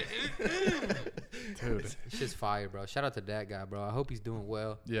 Dude. It's just fire, bro. Shout out to that guy, bro. I hope he's doing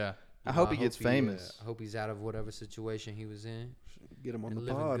well. Yeah. I hope he gets famous. I hope he's out of whatever situation he was in. Get him on And the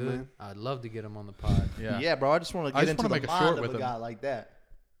living pod, good. man. I'd love to get him on the pod. Yeah. Yeah, bro. I just want to I get just into wanna the make a mind short of with a him. guy like that.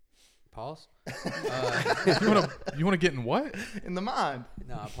 Pause. You wanna get in what? In the mind.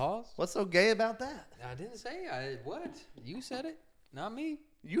 Nah, pause. What's so gay about that? I didn't say what? You said it, not me.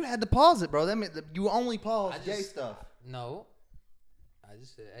 You had to pause it, bro. That meant you only pause I gay just- stuff. No. I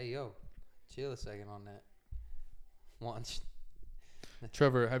just said, hey, yo, chill a second on that. Once.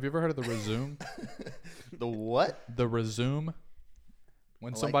 Trevor, have you ever heard of the resume? The what? The resume.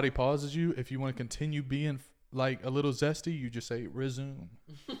 When Like- somebody pauses you, if you want to continue being like a little zesty, you just say resume.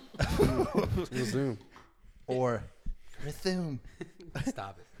 Resume. Or resume.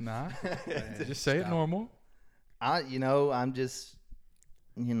 Stop it. Nah. Just say it Stop. normal. I'm just,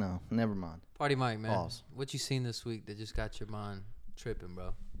 never mind. Party Mike, man. Pause. What you seen this week that just got your mind tripping,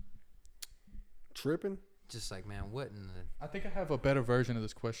 bro? Tripping? Just like, man, what in the... I think I have a better version of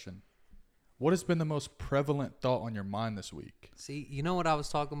this question. What has been the most prevalent thought on your mind this week? See, you know what I was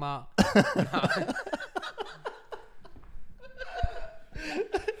talking about?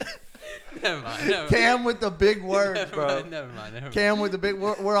 Never mind. Cam with the big words, bro. Never mind. Cam with the big.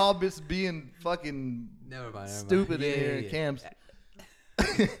 We're all just being fucking Never mind. stupid in Yeah, here. yeah, And yeah.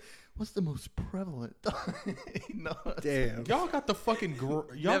 Cam's. What's the most prevalent? No. Damn. Y'all got the fucking y'all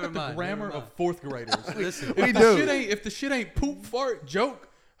Never got the mind, grammar never of mind. fourth graders. Listen, We do. If the shit ain't poop, fart, joke,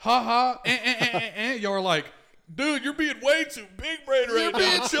 ha ha, y'all are like, dude, you're being way too big brain right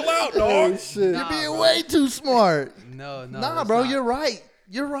now. Chill out, Oh, dog. shit. Nah, You're being bro. way too smart. no, Nah, that's bro, not- you're right.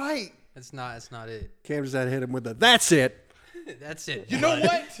 You're right. It's not it. Cam just had to hit him with the, that's it. That's it. You know bud.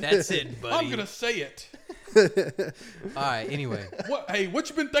 what? That's it, buddy. I'm gonna say it. All right. Anyway, What? Hey, what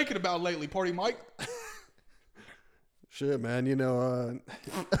you been thinking about lately, Party Mike? Shit, man.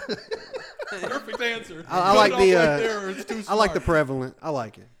 Perfect answer. I Cut like it off the, right there, or it's too I like the smart. prevalent. I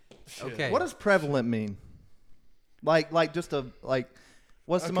like it. okay. What does prevalent mean? Like just a like.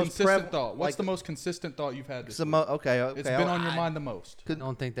 What's A the most consistent prevalent thought. What's the most consistent thought you've had this week? Okay. It's been on your mind the most. I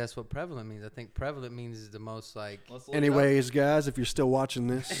don't think that's what prevalent means. I think prevalent means is the most like. Anyways, guys, if you're still watching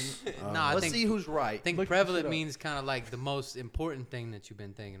this, Nah, I Let's think see who's I right. think Look this prevalent shit up. means kind of like the most important thing that you've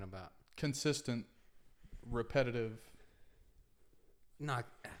been thinking about. Consistent, repetitive. Nah,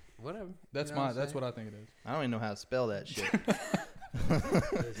 whatever. That's You know what I'm That's saying? what I think it is. I don't even know how to spell that shit.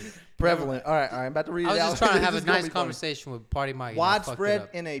 Prevalent. All right. I'm about to read I it was out. just trying to have a This is gonna nice be funny. conversation with Party Mike. and I fucked it Widespread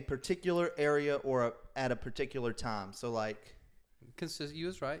up. in a particular area or at a particular time. So like, You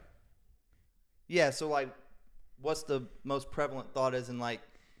was right. yeah. So like, what's the most prevalent thought? As in like,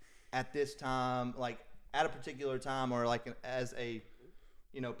 at this time, like at a particular time, or like as a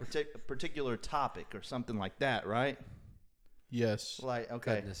particular topic or something like that, right? Yes. Like,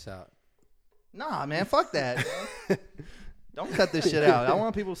 okay. Cutting this out. Nah, man, fuck that. Don't cut this shit out. I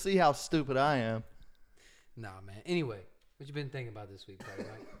want people to see how stupid I am. Nah, man. Anyway, what you been thinking about this week, Party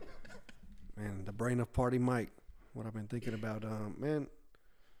Mike? Man, the brain of Party Mike. What I've been thinking about, man.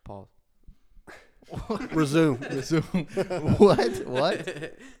 Pause. Resume.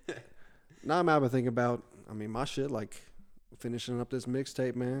 What? Nah, I've been thinking about, my shit, like finishing up this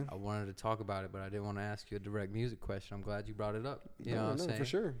mixtape, man. I wanted to talk about it, but I didn't want to ask you a direct music question. I'm glad you brought it up. You know what I'm saying? For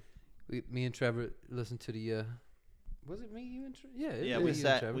sure. Me and Trevor listened to the. Was it me, you, and Trevor? Yeah. Yeah, it was you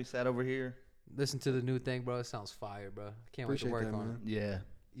and we Trevor. sat over here. Listen to the new thing, bro. It sounds fire, bro. Can't wait to Appreciate work that, on man. Yeah. it.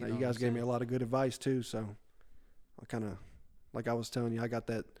 You know what guys I'm gave me saying? a lot of good advice too, so I kind of, like I was telling you, I got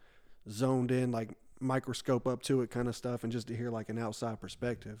that zoned in, like microscope up to it kind of stuff, and just to hear like an outside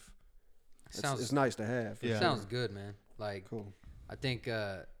perspective, it's nice to have. It sounds good, man. Like, Cool. I think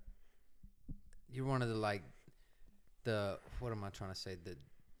you're one of the what am I trying to say?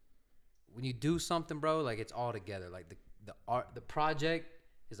 When you do something, bro, like it's all together. Like the art, the project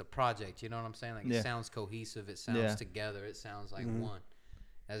is a project. You know what I'm saying? Like Yeah. it sounds cohesive. It sounds together. It sounds like one.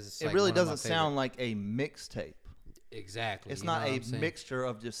 As it's It like really one of my doesn't sound like a mixtape. exactly. It's you know not what a I'm saying? mixture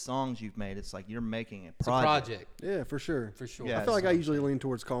of just songs you've made. It's like you're making a It's a project. project Yeah, for sure. for sure. Yeah, I feel like I So- usually lean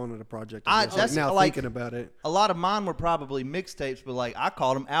towards calling it a project. That's now like- thinking about it. A lot of mine were probably mixtapes, but like I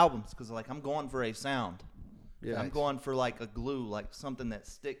called them albums because like I'm going for a sound. Yeah, I'm going for like a glue, like something that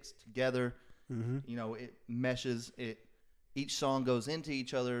sticks together. Mm-hmm. You know, it meshes. Each song goes into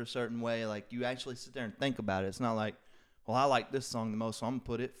each other a certain way. Like you actually sit there and think about it. It's not like, well, I like this song the most, so I'm gonna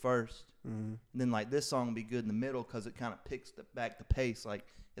put it first. Mm-hmm. And then like this song will be good in the middle because it kind of picks back the pace. Like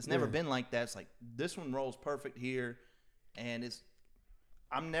it's never Yeah. been like that. It's like this one rolls perfect here, and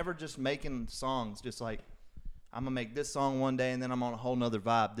I'm never just making songs just like I'm gonna make this song one day and then I'm on a whole nother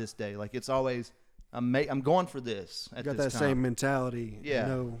vibe this day. Like it's always I'm going for this. You At got this that time. same mentality. Yeah.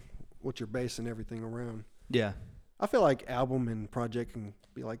 You know what you're basing everything around. Yeah. I feel like album and project can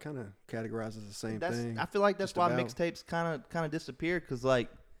be like kind of categorized as the same thing. I feel like that's Just why about. mixtapes kind of disappeared because like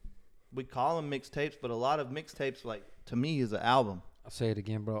we call them mixtapes, but a lot of mixtapes like to me is an album. I'll say it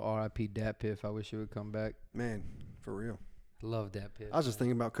again, bro. R.I.P. Dat Piff. I wish it would come back. Man, for real. Love Dat Piff. I was just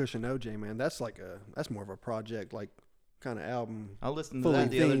thinking about Cushion OJ, man. That's more of a project, like kind of album. I listened to Fully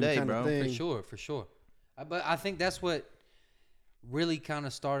that the other themed day, kinda bro. thing. For sure. But I think that's what really kind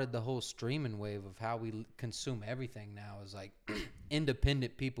of started the whole streaming wave of how we consume everything now is like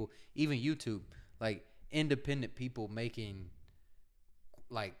independent people, even YouTube, like independent people making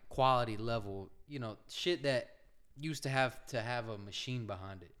like quality level, you know, shit that used to have a machine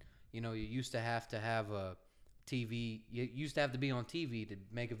behind it. You know, you used to have a TV. You used to have to be on TV to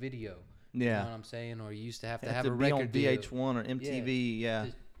make a video. You know Yeah. what I'm saying? Or you used to have to Have have to a be on record deal. VH1 or MTV. Yeah.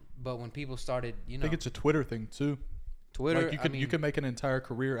 But when people started, you I know, think it's a Twitter thing too. Twitter, Like you could make an entire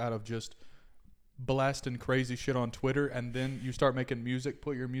career out of just blasting crazy shit on Twitter, and then you start making music,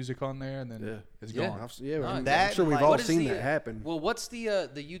 put your music on there, and then Yeah. it's Yeah. gone. I'm That, sure we've like- all What is seen the, that happen. Well, what's the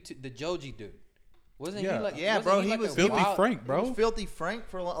YouTube, the Joji dude? Wasn't Yeah. he like? Yeah, wasn't bro, He, he like was a Filthy wild- Frank, He bro. was Filthy Frank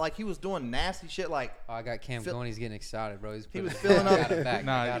for like he was doing nasty shit like Oh, I got Cam Phil- going. He's getting excited, bro. He's was putting- filling I up- got him back.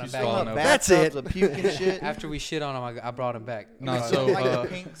 Nah, I got him he's back. filling filling up. up That's bathtubs it. of puking shit. After we shit on him, I brought him back. Nah, So, so like uh, a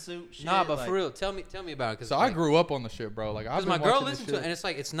pink suit shit. Nah, but like, for real, tell me about it. Cause so I grew up on the shit, bro. Like I've Because been my girl watching this listened to it, shit. and it's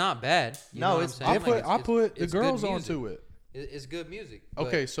like it's not bad. You No, know what it's I'm saying? different. I put the it's good girls music. onto it. It's good music. but-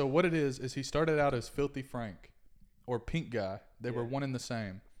 Okay, so what it is he started out as Filthy Frank or Pink Guy. They were one and the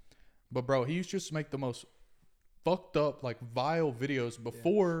same. But bro, he used to just make the most fucked up, like vile videos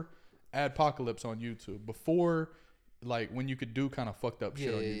before Adpocalypse on YouTube. Before like when you could do kind of fucked up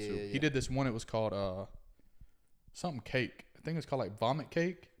shit on YouTube. He did this one, it was called something cake. I think it's called like Vomit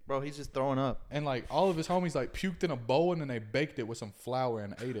Cake. bro, he's just throwing up. And like all of his homies like puked in a bowl and then they baked it with some flour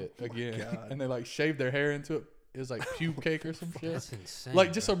and ate it again. God. And they like shaved their hair into it. It was like puke cake or some shit. That's insane.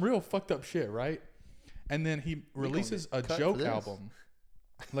 Like just bro. some real fucked up shit, right? And then he releases a get cut for joke this. album,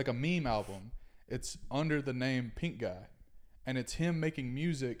 like a meme album. It's under the name Pink Guy, and it's him making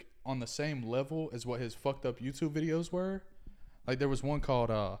music on the same level as what his fucked up YouTube videos were. Like there was one called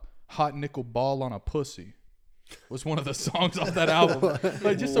 "Hot Nickel Ball on a Pussy." Was one of the songs off that album.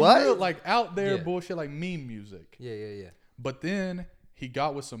 Like just some What? real like out there Yeah. bullshit, like meme music. Yeah. But then he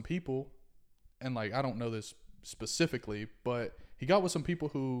got with some people, and like I don't know this specifically, but he got with some people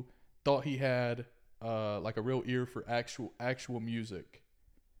who thought he had like a real ear for actual music,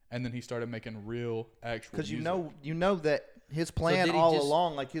 and then he started making real actual. Because music. you know that his plan did he all just-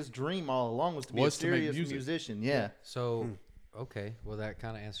 along, like his dream all along, was to be a Was to make serious music. musician. Yeah. So, okay, well that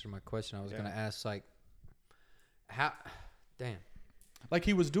kind of answered my question. I was gonna ask like, how? Damn. Like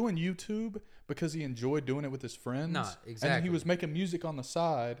he was doing YouTube because he enjoyed doing it with his friends. Nah, And then exactly. he was making music on the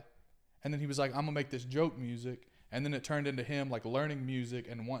side, and then he was like, "I'm gonna make this joke music," and then it turned into him like learning music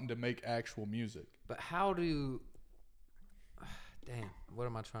and wanting to make actual music. But how do you... Damn, what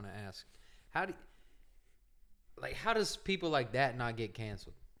am I trying to ask? How does people like that not get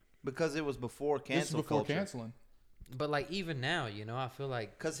canceled? Because it was before This is cancel before culture. canceling. But like even now, you know, I feel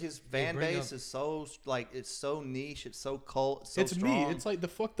like Because his They fan bring base up- is so like it's so niche, it's so cult, so It's strong. me. It's like the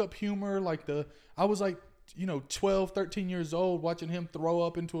fucked up humor. Like I was like, 12, 13 years old watching him throw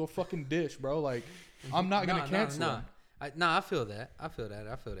up into a fucking dish, bro. Like, I'm not going to cancel him. I feel that.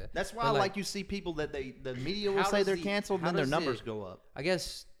 That's why, But, like, you see people that the media will how say does they're the- canceled, how then their does numbers it- go up. I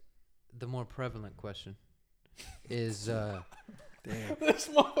guess the more prevalent question is Damn. This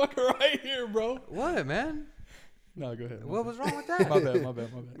motherfucker right here, bro. what, man? No, go ahead. What was wrong with that? My bad.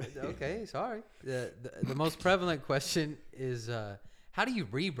 Okay, sorry. The most prevalent question is how do you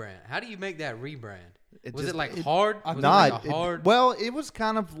rebrand? How do you make that rebrand? Was it like hard? Was it like a hard? Well, it was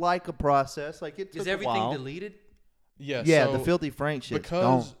kind of like a process. Like it took Is a everything while. deleted? Yeah, Yeah, so the Filthy Frank shit.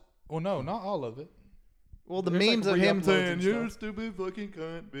 because well, no, not all of it. Well, the There's, like, memes of him re-uploads saying and "you're a stuff. stupid fucking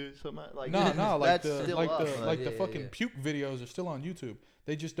cunt, bitch," something like No, like that's still up. the Yeah, fucking yeah. puke videos are still on YouTube.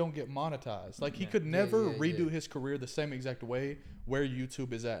 They just don't get monetized. Like he Yeah. could never yeah, redo yeah. his career the same exact way where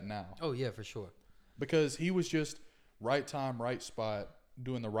YouTube is at now, Oh yeah, for sure. because he was just right time, right spot,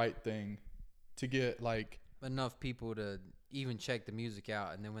 doing the right thing to get like. Enough people to even check the music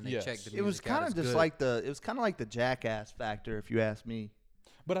out, and then when they Yes. check the music It was kind of just like it was kind of like the Jackass factor, if you ask me.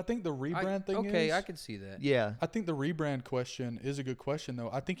 But I think the rebrand thing okay, is. I can see that. Yeah, I think the rebrand question is a good question though.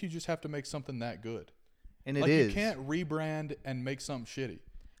 I think you just have to make something that good. and it Like is. you can't rebrand and make something shitty.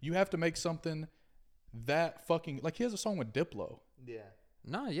 You have to make something that fucking like he has a song with Diplo. Yeah.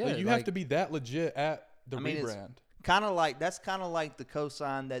 No, yeah, Like, you have to be that legit at the I mean, it's- rebrand. Kind of like that's kind of like the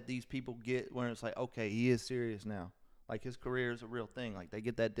cosign that these people get when it's like, okay, he is serious now. Like his career is a real thing. Like they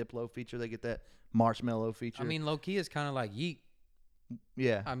get that Diplo feature, they get that Marshmello feature. I mean, low key is kind of like Yeet.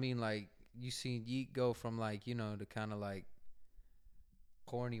 yeah. I mean, like you seen Yeet go from like the kind of like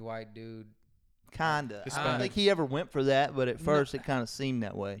corny white dude. Kinda. I don't Hispanic. think he ever went for that, but at No. first it kind of seemed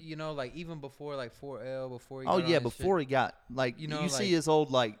that way. Like even before like 4L, before he Oh got yeah, on his before shit. he got like You know, you see like- his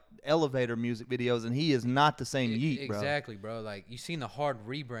old like elevator music videos, and he is not the same Yeet, bro. Exactly, bro. Like you seen the hard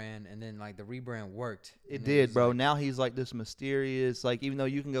rebrand, and then like the rebrand worked. It and did, was, bro. like, Now he's like this mysterious, like even though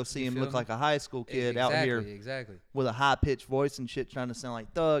you can go see You him feel look me? like a high school kid out exactly, here Exactly. with a high pitched voice and shit, trying to sound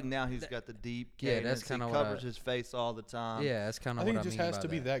like Thug. Now he's got the deep Yeah, cadence. that's kinda he what covers his face all the time. Yeah, that's kind I of think what it just mean has by to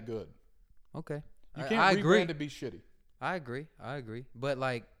be that good. Okay. You I can't agree. rebrand to be shitty. I agree. But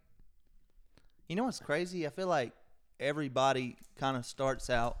like, You know what's crazy? I feel like everybody kind of starts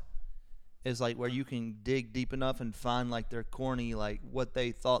out as like where you can dig deep enough and find like their corny, like what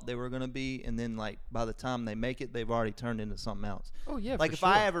they thought they were gonna be, and then like by the time they make it, they've already turned into something else. oh yeah, Like for if sure.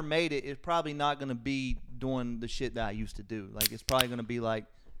 I ever made it, it's probably not gonna be doing the shit that I used to do. Like it's probably gonna be like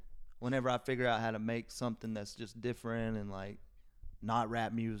whenever I figure out how to make something that's just different and like not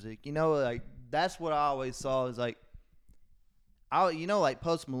rap music. Like that's what I always saw is like like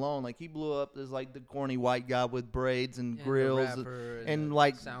Post Malone, like he blew up as like the corny white guy with braids and the grills rapper and the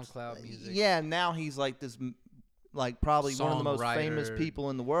like SoundCloud music. Yeah, now he's like this like probably one of the most famous Songwriter. people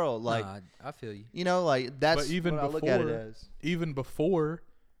in the world. Like Nah, I feel you. like that's But even what I look at it before- as. Even before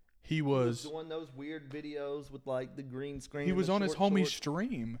he was doing those weird videos with like the green screen. he and was the on his short homie's shorts.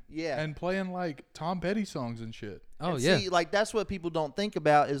 stream Yeah. and playing like Tom Petty songs and shit. Oh And yeah. See, like that's what people don't think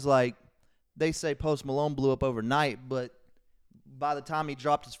about is like they say Post Malone blew up overnight, but by the time he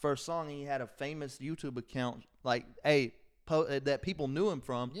dropped his first song, he had a famous YouTube account like that people knew him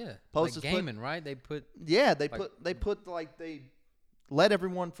from. Yeah. Post Like has put- gaming, right? They put Yeah, they Like- put like they let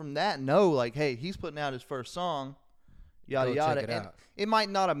everyone from that know like, hey, he's putting out his first song, yada Go yada. check it And out. it might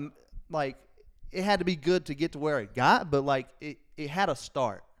not have like it had to be good to get to where it got, but like it had a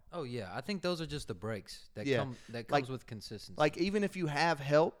start. Oh yeah, I think those are just the breaks that Yeah. comes Like- with consistency. Like even if you have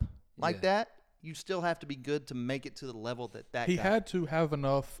help like Yeah. that, you still have to be good to make it to the level that He guy. had to have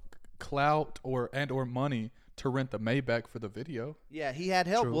enough clout or money to rent the Maybach for the video. Yeah, he had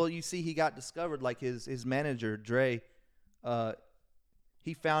help. True. Well, you see, he got discovered. Like his manager Dre,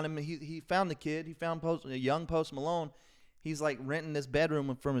 he found him. He found the kid. He found a young Post Malone. He's like renting this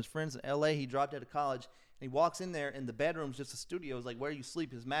bedroom from his friends in L.A. He dropped out of college. And he walks in there, and the bedroom's just a studio. It's like where you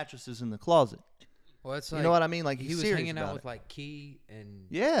sleep. His mattress is in the closet. well, it's You like know what I mean? Like he he's was serious hanging out about with it. like Key and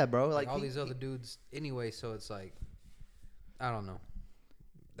Yeah, bro. like all he- these other dudes anyway. So it's like, I don't know.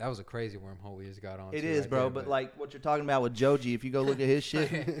 That was a crazy wormhole we just got on. It to is, right bro. there, But like what you're talking about with Joji, if you go look at his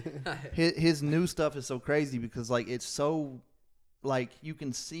shit, his new stuff is so crazy because like it's so like you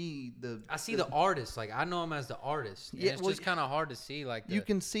can see I see the artist. Like I know him as the artist. And Yeah, it's well, just kind of hard to see. Like you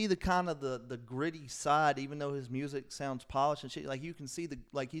can see the kind of the gritty side, even though his music sounds polished and shit. Like you can see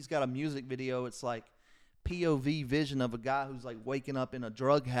like he's got a music video. It's like POV vision of a guy who's like waking up in a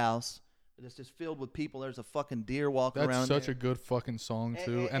drug house. It's just filled with people. There's a fucking deer walking around. That's such there. a good fucking song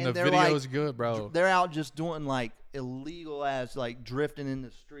too, and the they're video's like, good, bro. They're out just doing like illegal ass, like drifting in the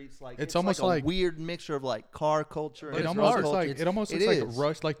streets. Like It's almost like a weird mixture of like car culture. It and almost drug looks culture. like it almost looks like a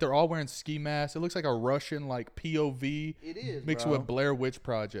Rush. Like they're all wearing ski masks. It looks like a Russian like POV It is mixed bro. with Blair Witch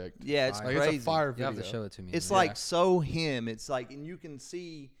Project. Yeah, it's Like crazy. it's a fire you video. have to show it to me. It's man. like so him. It's like, and you can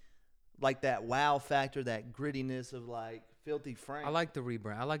see like that wow factor, that grittiness of like Filthy Frank. I like the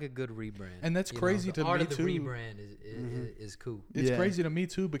rebrand. I like a good rebrand. And that's You know, crazy the to art me of the too. rebrand is cool. It's Yeah. crazy to me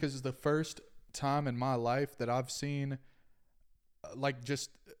too because it's the first time in my life that I've seen like just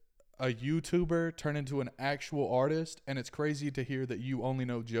a YouTuber turn into an actual artist, and it's crazy to hear that you only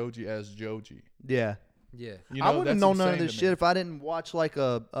know Joji as Joji. Yeah. Yeah. You I know, wouldn't that's know none of insane this to shit me. if I didn't watch like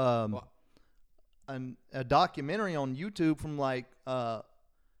a documentary on YouTube from like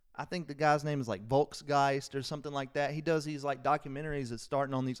I think the guy's name is like Volksgeist or something like that. He does these like documentaries that's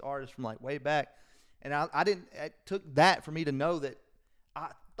starting on these artists from like way back, and I didn't. It took that for me to know that I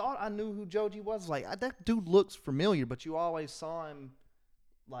thought I knew who Joji was. Like that dude looks familiar, but you always saw him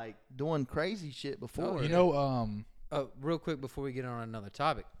like doing crazy shit before. You know, Real quick before we get on another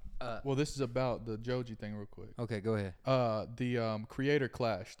topic. well, this is about the Joji thing real quick. Okay, go ahead. The Creator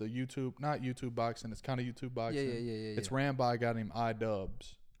Clash, the YouTube, not YouTube boxing, it's kind of YouTube boxing. Yeah. It's ran by a guy named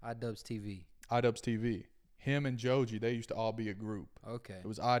iDubbbz. iDubbbz TV. iDubbbz TV. Him and Joji, they used to all be a group. Okay. It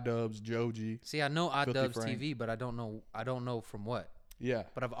was iDubbbz, Joji. See, I know Filthy iDubbbz Frank. TV, but I don't know from what. Yeah.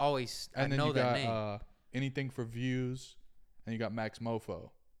 But I've always And I then know you that got name. Anything for Views, and you got Max Mofo.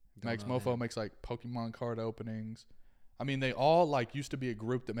 Max know Mofo him. makes like Pokemon card openings. I mean, they all like used to be a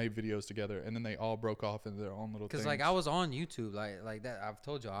group that made videos together, and then they all broke off into their own little things. Because like I was on YouTube, like that. I've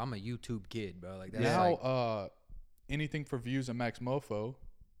told y'all I'm a YouTube kid, bro. Like that's now, like, Anything for Views and Max Mofo,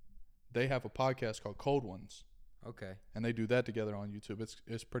 they have a podcast called Cold Ones, okay. and they do that together on YouTube.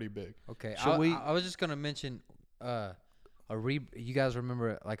 It's pretty big. Okay, Should we- I was just gonna mention you guys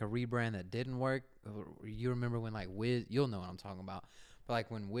remember like a rebrand that didn't work? You remember when like Wiz? You'll know what I'm talking about. But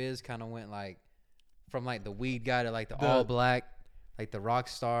like when Wiz kind of went like from like the weed guy to like the all black, like the rock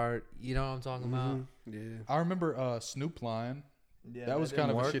star. You know what I'm talking about? Yeah. I remember Snoop Lion. Yeah, that was didn't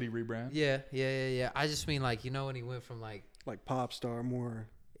kind of work. a shitty rebrand. Yeah. I just mean like when he went from like Like pop star more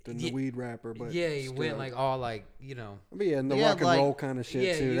than Yeah. the weed rapper, but he still. went like all like But yeah, and the Yeah, rock and like- roll kind of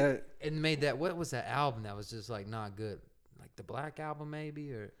shit too. That and made that. What was that album that was just like not good? Like the Black Album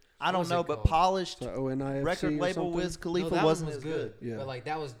maybe or I what don't was know, it but called? polished so ONIFC record or label something? Wiz Khalifa that wasn't one was as good. Yeah. But like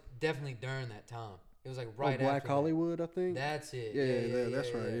that was definitely during that time. It was like Oh, right Black after Hollywood, I That. think. That's it. Yeah,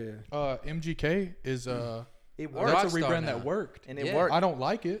 that's right. Yeah. MGK is It that's worked, a Rockstar rebrand now. that worked. and it Yeah. worked. I don't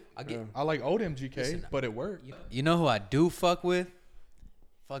like it. I get. I like old MGK, Listen, but it worked. You know who I do fuck with?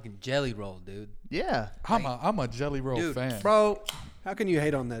 Fucking Jelly Roll, dude. Yeah, I'm a Jelly Roll Dude, fan. bro. How can you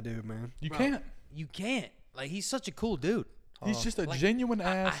hate on that dude, man? You Bro, can't. You can't. Like he's such a cool dude. He's just a Like, genuine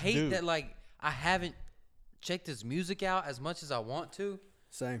I ass hate dude. that. Like I haven't checked his music out as much as I want to.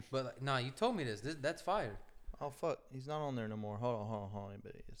 Same. But like, nah, you told me this. That's fire. Oh fuck, he's not on there no more. Hold on.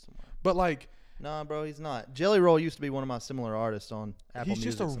 But he is somewhere. But like, Nah, bro, he's not. Jelly Roll used to be one of my similar artists on Apple he's Music.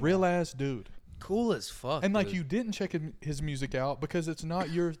 just a somehow. real ass dude. Cool as fuck. And like, dude. you didn't check his music out because it's not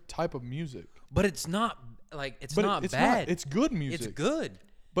your type of music. But it's not like it's But not it's bad. It's good music. It's good.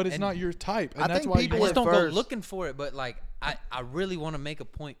 But it's And not your type, and I that's think why I people you just at don't first- go looking for it, but like I really want to make a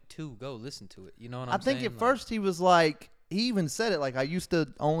point to go listen to it. You know what I'm I think saying? at Like, first he was like, he even said it like, I used to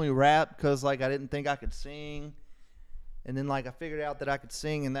only rap because like I didn't think I could sing, and then like I figured out that I could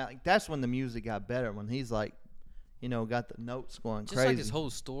sing, and that like, that's when the music got better. When he's like, you know, got the notes going just crazy. like his whole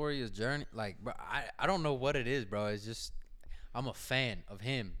story, his journey. Like, bro, I don't know what it is, bro. It's just I'm a fan of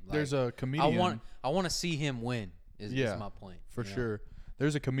him. Like, There's a comedian. I want to see him win. Is my point for you know? sure.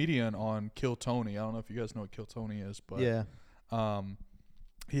 There's a comedian on Kill Tony. I don't know if you guys know what Kill Tony is, but yeah,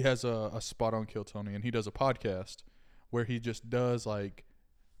 he has a spot on Kill Tony, and he does a podcast where he just does like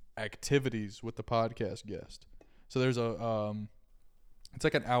activities with the podcast guest. So there's it's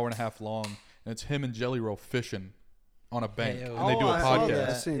like an hour and a half long, and it's him and Jelly Roll fishing on a bank, Hey, yo. and they do a I saw podcast. that.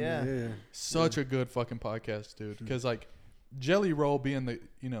 I've seen Yeah. that, yeah. Such a good fucking podcast, dude. Because like Jelly Roll being the,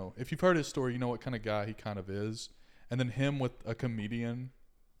 you know, if you've heard his story, you know what kind of guy he kind of is, and then him with a comedian,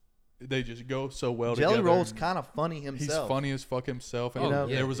 they just go so well Jelly together. Roll's kind of funny He's himself. funny as fuck himself. And Oh,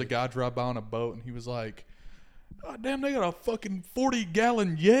 there yeah, was a dude. guy drive by on a boat, and he was like, God damn, they got a fucking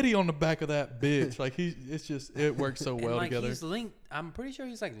 40-gallon Yeti on the back of that bitch. Like it works so well like together. He's linked. I'm pretty sure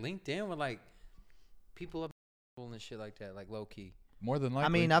he's like linked in with like people up and shit like that, like low key. More than likely. I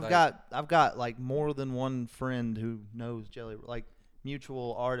mean, I've got like more than one friend who knows Jelly, like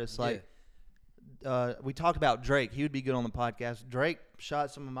mutual artists. Like, we talked about Drake. He would be good on the podcast. Drake shot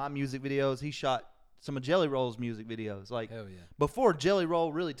some of my music videos. He shot some of Jelly Roll's music videos. Like, hell yeah. Before Jelly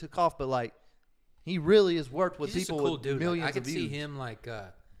Roll really took off, but like, he really has worked with He's people just a cool with dude. millions Like, I of could views. see him like.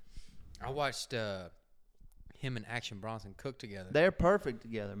 I watched him and Action Bronson cook together. They're perfect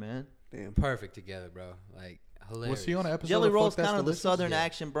together, man. Damn. Perfect together, bro. Like hilarious. Was he on an episode Jelly of Roll's Fuck That's kind of the Delicious? Southern Yeah.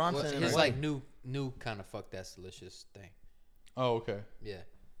 Action Bronson. Well, in a his way. like new kind of fuck that's delicious thing. Oh, okay. Yeah.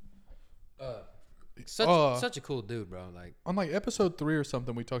 Such a cool dude, bro. Like, On like episode 3 or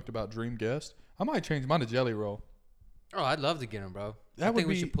something, we talked about Dream Guest. I might change mine to Jelly Roll. oh, I'd love to get him, bro. That I would think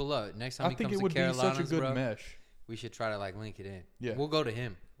we be- should pull up next time I he think comes it to would be Carolinas, such a good bro. mesh. We should try to like link it in. Yeah. We'll go to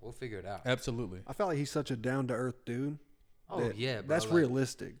him. We'll figure it out. Absolutely. I felt like he's such a down to earth dude. Oh that- yeah, bro. That's like,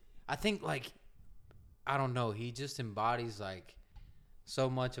 realistic. I think like I don't know. He just embodies like so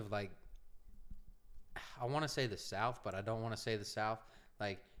much of like I want to say the South, but I don't want to say the South.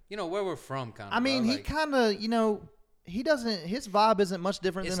 Like where we're from, kind of. I mean, he like, kind of, he doesn't. His vibe isn't much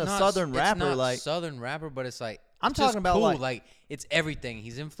different it's than a not- Southern it's rapper. not Like, Southern rapper, but it's like I'm it's just talking about, cool. like- it's everything.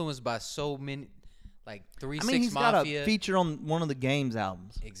 He's influenced by so many, like 3 I mean, 6 he's Mafia. got a feature on one of the Games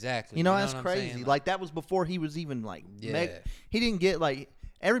albums. Exactly. That's what I'm crazy. saying? Like, that was before he was even like. Yeah. He didn't get like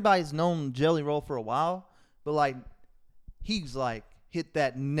everybody's known Jelly Roll for a while, but like he's like hit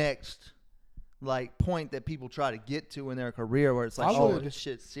that next like point that people try to get to in their career where it's like, I oh, would- this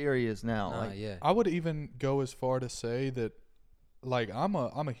shit's serious now. Nah, Like, yeah. I would even go as far to say that, like, I'm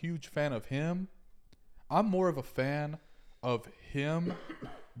a huge fan of him. I'm more of a fan of him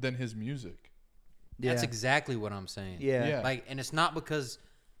than his music. That's yeah. exactly what I'm saying. Yeah. Yeah. Like, and it's not because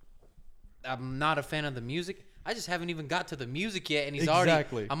I'm not a fan of the music. I just haven't even got to the music yet, and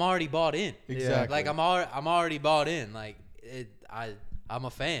Exactly. I'm already bought in. Exactly. Like I'm already bought in. Like I'm a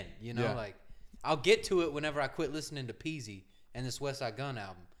fan. Yeah. Like I'll get to it whenever I quit listening to Peasy and this West Side Gun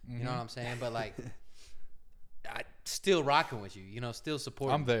album. You know what I'm saying? But like, I still rocking with you. Still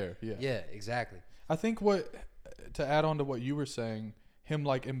supporting. I'm there. Yeah. Yeah, exactly. I think to add on to what you were saying, him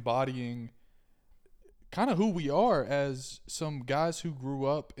like embodying kind of who we are as some guys who grew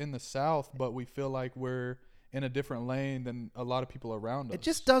up in the South, but we feel like we're in a different lane than a lot of people around us. It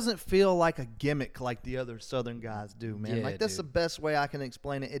just doesn't feel like a gimmick like the other Southern guys do, man. Yeah, like, that's dude. the best way I can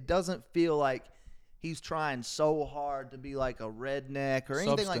explain it. It doesn't feel like he's trying so hard to be like a redneck or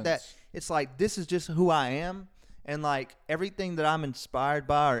anything like that. Substance. It's like, this is just who I am. And like everything that I'm inspired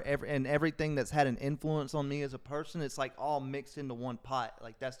by and everything that's had an influence on me as a person, it's like all mixed into one pot.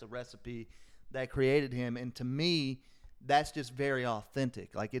 Like, that's the recipe that created him. And to me, that's just very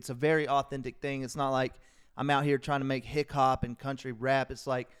authentic. Like, it's a very authentic thing. It's not like I'm out here trying to make hip hop and country rap. It's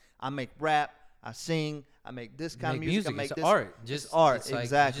like I make rap, I sing, I make this kind Make of music, I make It's this art. It's art, it's like you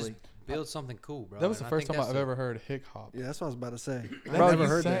exactly. just build something cool, bro. that was the And I first think time I've that's ever heard hip hop. Yeah, that's what I was about to say. That I've is never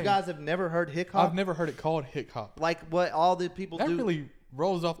heard insane. that. You guys have never heard hip hop? I've never heard it called hip hop. Like what all the people That do. really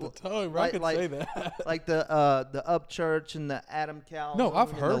rolls off the tongue. Bro. I like- could like- say that. Like the Upchurch and the Adam Calhoun. No, I've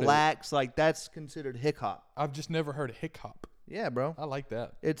and heard the it. Lax. Like, that's considered hip hop. I've just never heard hip hop. Yeah, bro. I like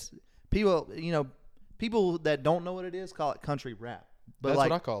that. It's people. People that don't know what it is call it country rap. But That's like,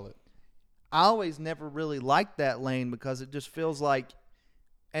 what I call it. I always never really liked that lane because it just feels like,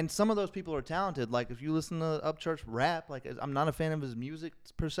 and some of those people are talented. Like, if you listen to Upchurch rap, like, I'm not a fan of his music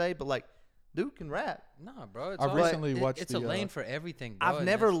per se, but like, dude can rap. Nah, bro. It's I've all- recently watched It's the, a lane for everything, bro. I've and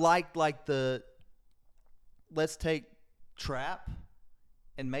never that's- liked like the let's take trap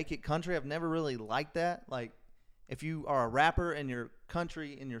and make it country. I've never really liked that. Like, if you are a rapper and you're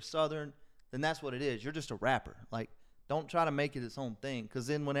country and you're Southern, then that's what it is. You're just a rapper. Like, don't try to make it its own thing. Because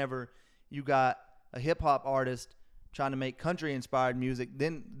then whenever you got a hip hop artist trying to make country inspired music,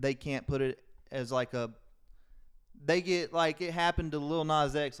 then they can't put it as like a. They get like it happened to Lil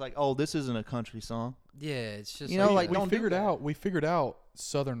Nas X. Like, oh, this isn't a country song. Yeah, it's just You know, like like, don't do that. we figured out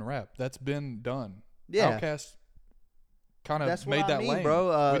Southern rap. That's been done. Yeah. Outkast kind of That's made what I that mean, lane.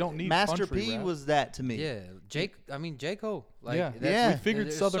 bro. We don't need Master country P rap. was that to me. yeah, J Cole. Like, Yeah. that's- Yeah. We figured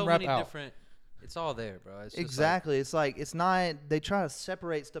there's Southern so rap many out. different. It's all there, bro. It's just Exactly. It's like it's not. They try to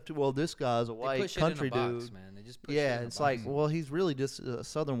separate stuff to. Well, this guy's a Like, they white put shit country in a box, dude. man. They just put shit Yeah, in a it's box. like, well, he's really just a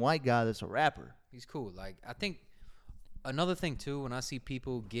southern white guy that's a rapper. He's cool. Like, I think another thing too, when I see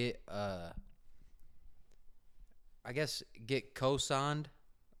people get I guess get co-signed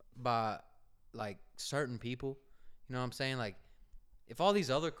by like certain people, you know what I'm saying? Like, if all these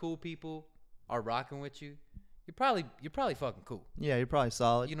other cool people are rocking with you, you're probably fucking cool. Yeah, you're probably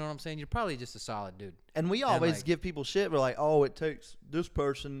solid. You know what I'm saying? You're probably just a solid dude. And we always like, give people shit. We're like, oh, it takes this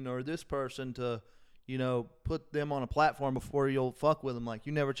person or this person to, you know, put them on a platform before you'll fuck with them. Like,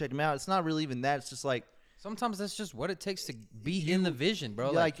 you never check them out. It's not really even that. It's just like, sometimes that's just what it takes to be in the vision,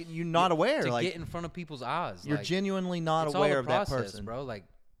 bro. Like you're not aware. To like, get in front of people's eyes. You're like, genuinely not it's aware all of the process, that person, bro. Like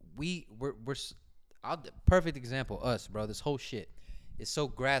perfect example, us, bro. This whole shit is so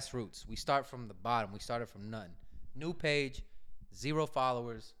grassroots. We start from the bottom. We started from nothing. New page, 0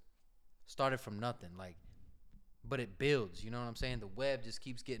 followers. Started from nothing. Like, but it builds. You know what I'm saying? The web just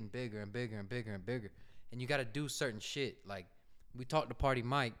keeps getting bigger and bigger and bigger and bigger. And you got to do certain shit. Like, we talked to Party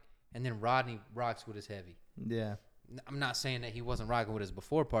Mike, and then Rodney rocks with us heavy. Yeah. I'm not saying that he wasn't rocking with us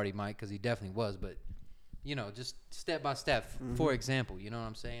before Party Mike, because he definitely was, but you know, just step by step. For example, you know what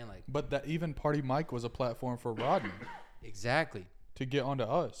I'm saying? Like, But that even Party Mike was a platform for Rodney exactly. to get onto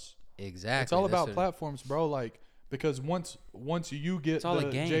us. Exactly. It's all about platforms, bro. Like, because once you get all the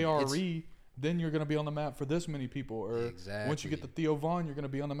a game. JRE, then you're gonna be on the map for this many people. Or once you get Exactly. the Theo Vaughn, you're gonna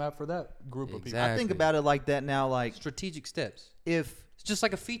be on the map for that group of people. Exactly. I think about it like that now. Like, Strategic steps. if It's just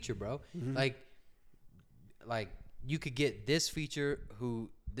like a feature, bro. Like you could get this feature who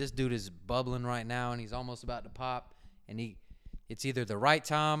this dude is bubbling right now and he's almost about to pop, and it's either the right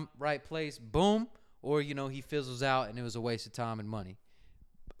time, right place, boom, or you know, he fizzles out and it was a waste of time and money.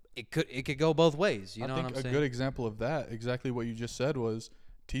 It could go both ways. You know what I'm saying? A good example of that, exactly what you just said, was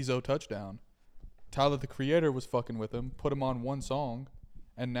Tizo Touchdown. Tyler the Creator was fucking with him, put him on one song,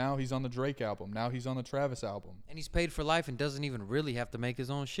 and now he's on the Drake album. Now he's on the Travis album. And he's paid for life and doesn't even really have to make his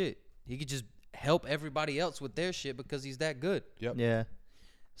own shit. He could just help everybody else with their shit because he's that good. Yep. Yeah.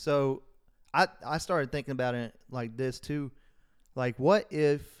 So I started thinking about it like this too. Like, what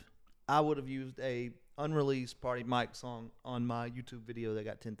if I would have used a unreleased Party Mike song on my YouTube video that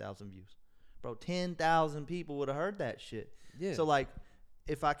got 10,000 views? Bro, 10,000 people would have heard that shit. Yeah. So like,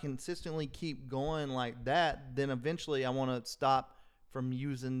 if I consistently keep going like that, then eventually I want to stop from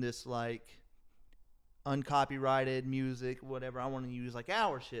using this like uncopyrighted music, whatever. I want to use like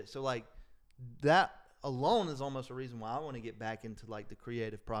our shit. So like that alone is almost a reason why I want to get back into like the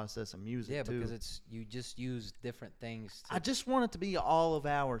creative process of music. Yeah, too. because you just use different things. I just want it to be all of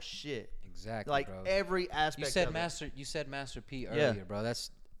our shit. Exactly, Like bro. every aspect. You said of it. You said Master P Yeah. earlier, bro.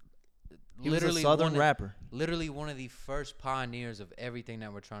 That's He was a literally Southern rapper. Literally one of the first pioneers of everything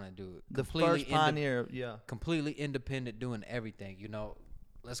that we're trying to do. The first pioneer. Yeah. Completely independent, doing everything. You know,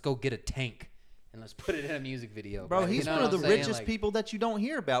 let's go get a tank and let's put it in a music video, Bro, he's you know one of what the I'm saying? richest Like, people that you don't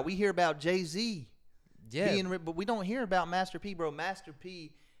hear about. We hear about Jay-Z. Yeah, But we don't hear about Master P, bro. Master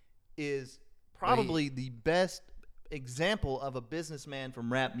P is probably the best example of a businessman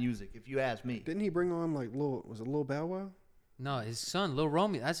from rap music, if you ask me. Didn't he bring on like Lil Bow Wow? no, his son, Lil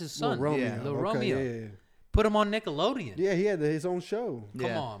Romeo. That's his son. Lil Romeo. Yeah. Lil Okay, Romeo. Yeah. Put him on Nickelodeon. Yeah, he had his own show. Come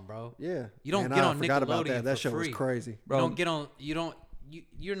Yeah. on, bro. Yeah. You don't Man, get I on forgot about Nickelodeon that. That for show free. was crazy. Bro, You don't get on.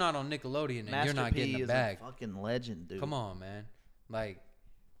 You're not on Nickelodeon and Master you're not P getting a is bag. a fucking legend, dude. Come on, man. Like,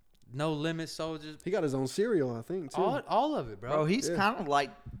 No Limit Soldiers. He got his own cereal, I think, too. All of it, bro. Bro, he's Yeah. kind of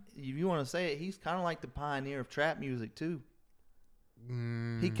like, if you want to say it, he's kind of like the pioneer of trap music, too.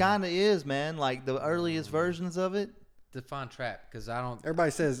 He kind of is, man. Like, the earliest versions of it. Define trap, because I don't.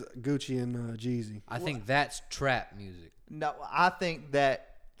 Everybody says Gucci and Jeezy. I think that's trap music. No, I think that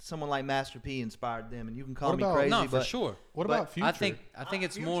someone like Master P inspired them, and you can call What me about- crazy, No, for but sure. What But about Future? I think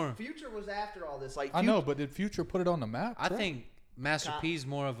it's more. Future was after all this. Like, I know, but did Future put it on the map? I Trap? think Master P's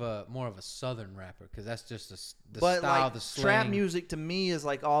more of a southern rapper, because that's just the but style, like the slang. trap music to me is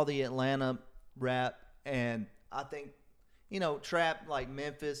like all the Atlanta rap, and I think trap like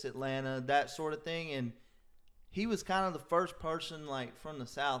Memphis, Atlanta, that sort of thing. And he was kind of the first person like from the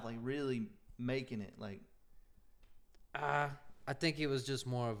South, like really making it. Like, I think it was just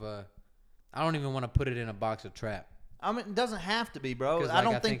more of a. I don't even want to put it in a box of trap. I mean, it doesn't have to be, bro. 'Cause, I like,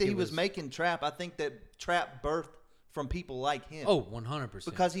 don't I think think that it he was was- making trap. I think that trap birthed from people like him. Oh, 100%.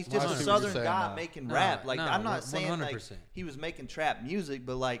 Because he's just I a see what you're Southern saying guy now. making No, rap. Like, no, I'm not saying like 100%. he was making trap music,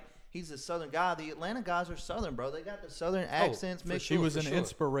 but like he's a Southern guy. The Atlanta guys are Southern, bro. They got the Southern accents for mixed. He sure, was for an sure.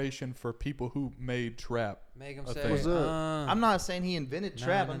 inspiration for people who made trap. Make him a say. thing. What's up? I'm not saying he invented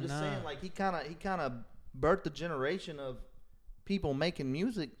trap. Nah, I'm just nah. saying like he kind of birthed a generation of people making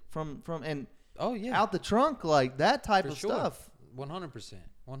music from and Oh yeah. out the trunk, like that type For of sure. stuff. 100%.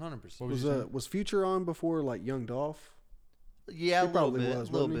 100%. What was you saying? Was Future on before like Young Dolph? Yeah, He a little probably bit, was,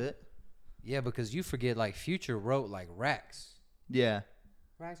 a little wasn't he? bit. Yeah, because you forget like Future wrote like racks. Yeah.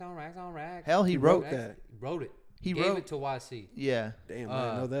 Racks on racks on racks. Hell, he wrote that. Wrote it. He Gave wrote- it to YC. Yeah. Damn, I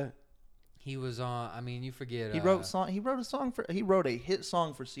didn't know that. He was on. I mean, you forget. He wrote a hit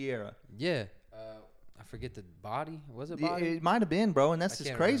song for Sierra. Yeah. I forget the body. Was it Yeah, body? it might have been, bro, and that's I just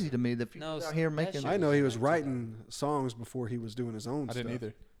can't crazy remember. to me. The No, Future's out here that making. shit I know he was like writing songs before he was doing his own I stuff. didn't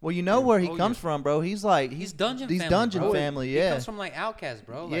either. Well, you know where he Oh, comes yeah. from, bro. He's like He's Dungeon He's Family, Dungeon bro. Family, He yeah. comes from like Outkast,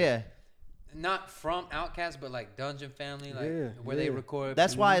 bro. Like, Yeah. Not from Outkast, but like Dungeon Family, like Yeah, where they yeah. record.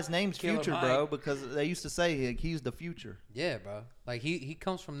 That's why his name's Killer Future, Mike. bro, because they used to say he's the future. Yeah, bro. Like he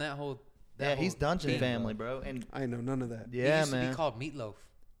comes from that whole. Yeah, he's whole Dungeon team, Family, bro. And I know none of that. He yeah, used to man. be called Meatloaf.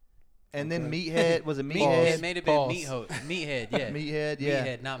 And then Okay. Meathead was it It Meathead? may have been Pause. Meathead, yeah. Meathead, yeah.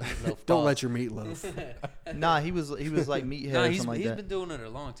 Meathead, not Meatloaf. Don't Pause. let your meatloaf. Nah, he was like Meathead No, or he's something like that. been doing it a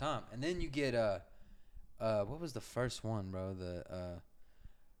long time. And then you get what was the first one, bro?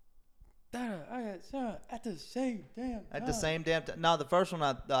 I got some at the same damn At the same damn time. No, the first one,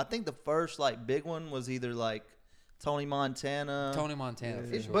 I think the first like big one was either like Tony Montana. Tony Montana,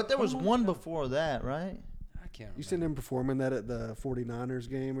 for Yeah. sure. But there was one before that, right? I can't remember. You seen him performing that at the 49ers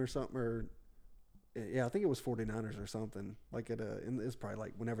game or something? Or yeah, I think it was 49ers or something. Like it's probably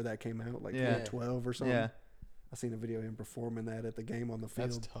like whenever that came out, like Yeah. 2012 or something. Yeah. I seen a video of him performing that at the game on the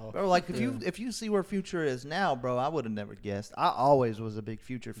That's field. tough. Bro, like if Yeah. you see where Future is now, bro, I would have never guessed. I always was a big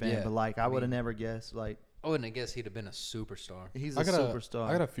Future fan, Yeah, but like I I would have mean- never guessed. Like I wouldn't have guessed he'd have been a superstar. he's I a got superstar.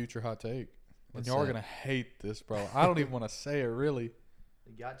 I got a future hot take. And What's y'all are that? gonna hate this, bro. I don't even want to say it really,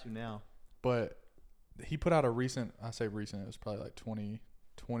 You got to now. but he put out a recent. I say recent. It was probably like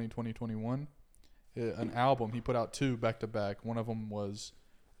 2020, 2021. An album. He put out 2 back to back. One of them was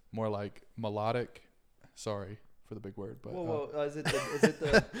more like melodic. Sorry for the big word, but Whoa, whoa! Is it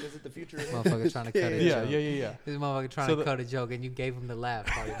the Future? Motherfucker trying to cut a yeah, joke. yeah. This motherfucker trying So to the- cut a joke, and you gave him the laugh.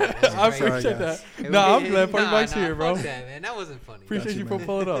 Party, I Sorry, appreciate guys. that. No, I'm glad Party Mike's here, bro. Fuck that, man. That wasn't funny. Appreciate you, you for man.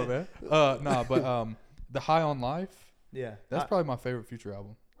 pulling up, man. But the High on Life. Yeah, That's probably my favorite Future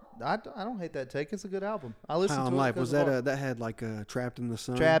album. I don't hate that take. It's a good album. I listened High to on it. Life because was of that our- that had like Trapped in the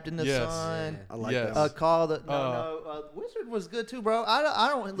Sun? Trapped in the Yes. Sun? I like Yes. that. One. Call the Wizard was good too, bro. I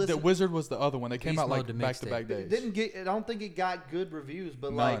don't listen. The Wizard was the other one. They came Beast out like Mode, the back to back mixtape. days. Didn't get. I don't think it got good reviews,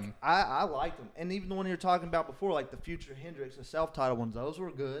 but None. like I liked them. And even the one you were talking about before, like the Future Hendrix, the self-titled ones, those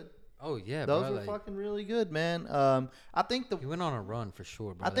were good. Oh yeah, Those bro. were Like, fucking really good, man. I think he went on a run for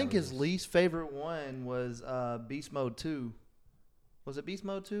sure, bro. I think That his was- least favorite one was Beast Mode 2. Was it Beast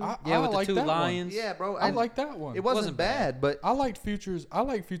Mode 2? Yeah, I with the like 2 that one. lions. Yeah, bro. I and like that one. it wasn't Wasn't bad. bad, but I like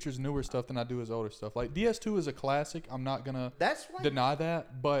Future's newer stuff than I do his older stuff. Like DS2 is a classic. I'm not gonna that's like deny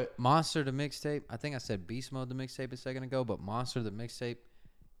that, but Monster the mixtape. I think I said Beast Mode the mixtape a second ago, but Monster the mixtape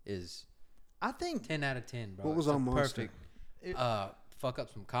is I think 10 out of 10, bro. What was It's a on Monster? Perfect. It- Fuck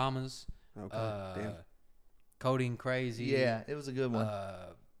up some commas. Okay, damn. Coding crazy. yeah, it was a good one.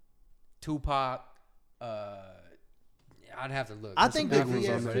 Tupac. I'd have to look. I There's think some that good ones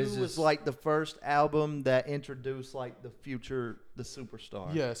on there. DS2 It's was just- like the first album that introduced like the Future, the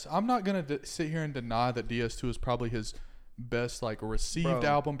superstar. yes, I'm not gonna sit here and deny that DS2 is probably his best like received Bro.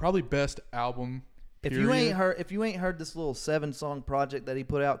 album, probably best album. If period. you ain't heard this little 7-song project that he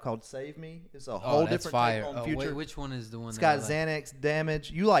put out called "Save Me," it's a whole Oh, that's different fire. take on Oh, Future. which one is the one? It's that got I like? Xanax Damage.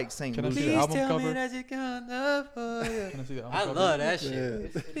 You like St. Can I see Lucie? the album tell cover? me that you can't love her. Can I see the album I cover? love that Yeah.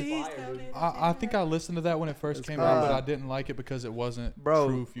 shit. It's Please fire, tell dude. me that I think I listened to that when it first It's came fire. out, but I didn't like it because it wasn't Bro,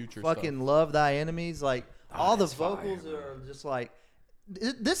 true Future Fucking stuff. love thy enemies. Like all the that's fire, vocals bro. are just like.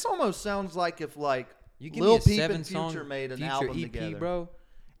 This almost sounds like if like You give Lil me a Peep and 7-song Future made an Future album EP, together, bro.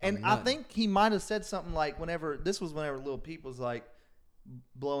 And I'm I nutting. think he might have said something like whenever Lil Peep was like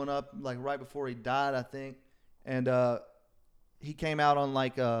blowing up, like right before he died, I think. And he came out on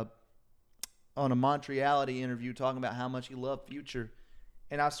like on a Montreality interview talking about how much he loved Future.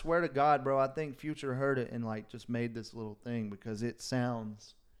 And I swear to God, bro, I think Future heard it and like just made this little thing because it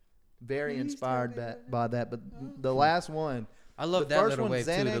sounds very inspired by that. But the last one, I love the that first little one, wave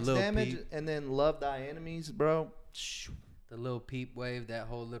too. The Xanax little Damage, Peep, and then Love Thy Enemies, bro. the little Peep wave. That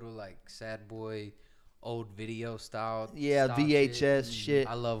whole little like sad boy, old video style. Yeah, style VHS shit.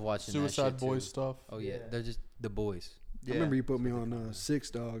 I love watching Suicide that shit Boys too. stuff. Oh yeah, Yeah. they're just the boys. I remember you put me on Six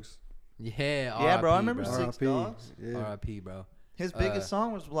Dogs. Yeah, Yeah, bro, I RIP, remember bro. Six R.I.P. Dogs. Yeah. R.I.P. bro. His biggest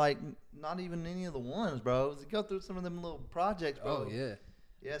song was like not even any of the ones, bro. It was, go through some of them little projects, bro. Oh yeah.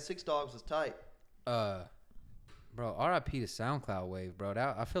 Yeah, Six Dogs was tight. Bro, R.I.P. to SoundCloud wave, bro.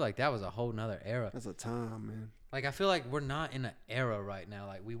 That I feel like that was a whole nother era. That's a time, man. Like I feel like we're not in an era right now.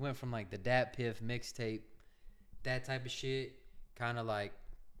 Like we went from like the Dat Piff mixtape, that type of shit, kind of like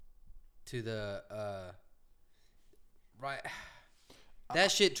to the right. That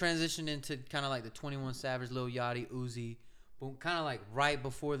shit transitioned into kind of like the 21 Savage, Lil Yachty, Uzi, boom, kind of like right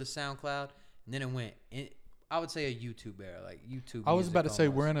before the SoundCloud, and then it went. I would say a YouTube era, like YouTube. I was music about to say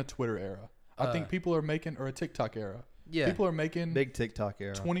almost. we're in a Twitter era. I think people are making, or a TikTok era. Yeah. People are making Big TikTok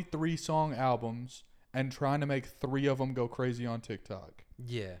era. 23 song albums and trying to make 3 of them go crazy on TikTok.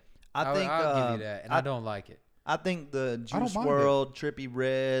 Yeah. I think I'll give you that, and I don't like it. I think the I don't Juice mind WRLD, Trippie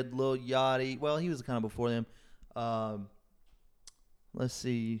Redd, Lil Yachty. Well, he was kind of before them. Let's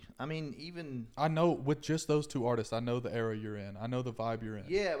see. I mean, even I know with just those 2 artists, I know the era you're in. I know the vibe you're in.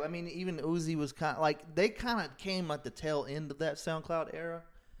 yeah. I mean, even Uzi was kind of like they kind of came at the tail end of that SoundCloud era.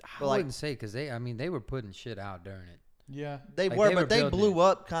 I wouldn't say because they were putting shit out during it. Yeah. They Like, were, they but were they building blew it.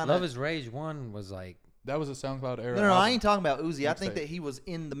 up kind Love of. is Rage 1 was like, That was a SoundCloud era. No, I album. ain't talking about Uzi. I think Mixtape. that he was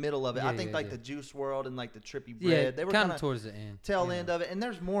in the middle of it. Yeah, I think yeah, like yeah. the Juice WRLD and like the Trippie yeah, Redd. They were kind kind of of towards the end. tail you end know. of it. And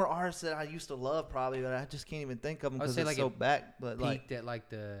there's more artists that I used to love probably, but I just can't even think of them I would because say it's like so it back. But like Peaked at like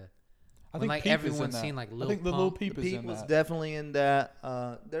the I when think like Peep is everyone in that. seen like Lil I think the Pump. Lil Peep is Pete in was that. definitely in that.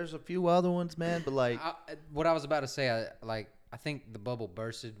 There's a few other ones, man, but like What I was about to say, I think the bubble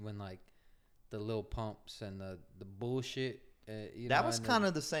bursted when like the Lil Pumps and the bullshit. that was kind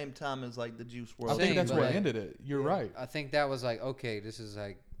of the same time as like the Juice I WRLD. think Same, that's but what like- ended it. You're right. I think that was like, okay, this is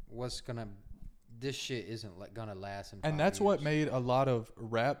like this shit isn't like gonna last. And that's what made a lot of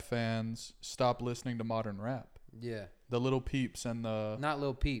rap fans stop listening to modern rap. Yeah, The Little Peeps and the not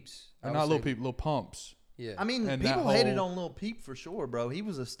Lil Peeps. I would not Little say- Peep, Little Pumps. Yeah. I mean, And that people hated whole- on Lil Peep for sure, bro. He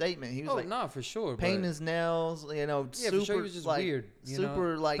was a statement. He was Oh like no, for sure. painting but- his nails, you know, Yeah, super for sure he was just like weird, you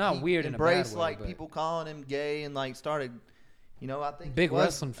super know? like Not he weird in a bad embraced way, like but- people calling him gay and like started, you know, I think Big he was,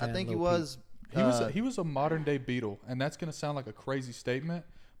 wrestling fan, I think he Lil was. He was a modern day Beatle, and that's gonna sound like a crazy statement,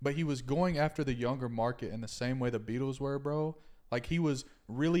 but he was going after the younger market in the same way the Beatles were, bro. Like he was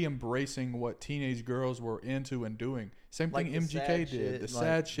really embracing what teenage girls were into and doing. Same Like thing the MGK sad did. shit, The like-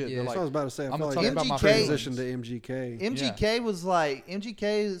 sad shit. Yeah. They're That's like, what I was about to say. I I'm feel like talking about my transition feelings. to MGK. MGK was like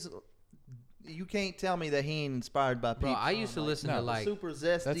MGK's. You can't tell me that he ain't inspired by people. Bro, I used to listen no. to like super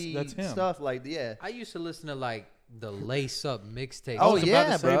zesty that's him. stuff. Like yeah, I used to listen to like the Lace Up mixtape. Oh, I was about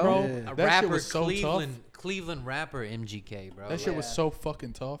yeah, to say, bro. bro. Yeah. A That rapper, shit was so Cleveland rapper MGK, bro. tough. That shit was Yeah. so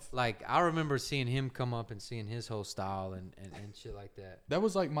fucking tough. Like I remember seeing him come up and seeing his whole style and shit like that. That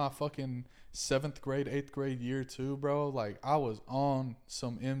was like my fucking 7th grade, 8th grade year too, bro. Like I was on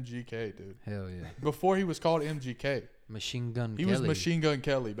some MGK, dude. Hell yeah. Before he was called MGK, Machine Gun he Kelly. was Machine Gun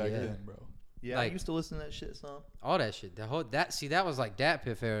Kelly back Yeah. then, bro. yeah. Like- I used to listen to that shit some. All that shit. That was like Dat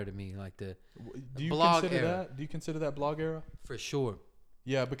Piff era to me, like the Do you blog consider era. that? Do you consider that blog era? for sure.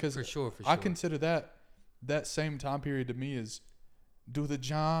 Yeah, because For sure. I consider that same time period to me is do the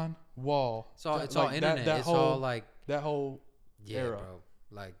John Wall. It's all That- it's all like, internet. That it's whole, all like that whole yeah, era. bro.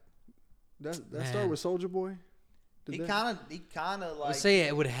 Like That Man. started with Soldier Boy. Did He that? kind of I like would say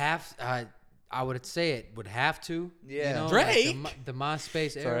it would have. I would say it would have to. Yeah. You know, Drake? like the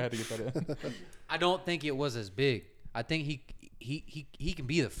MySpace Sorry, I era. had to get that in. I don't think it was as big. I think he can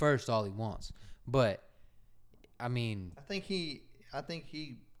be the first all he wants, but I mean I think he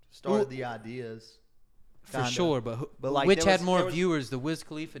started the ideas. for Kinda. sure. But, But, like, which there had was- more there was- viewers, the Wiz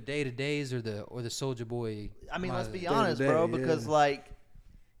Khalifa Day to Days or the Soldier Boy? I mean, let's be Day to honest, day, bro, yeah. because like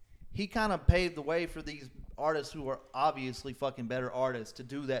he kind of paved the way for these artists who are obviously fucking better artists to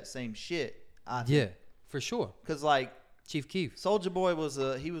do that same shit. Yeah, for sure. Because like Chief Keef. Soldier Boy was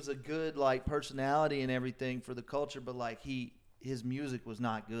a good like personality and everything for the culture, but like his music was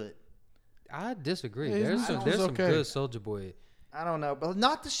not good. I disagree. Yeah, his There's music some was okay. good Soldier Boy. I don't know, but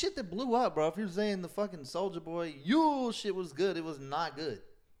not the shit that blew up, bro. If you're saying the fucking Soldier Boy, you shit was good, it was not good.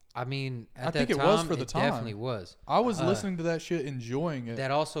 I mean, at I that think it time, was for the it time. definitely was. I was listening to that shit, enjoying it.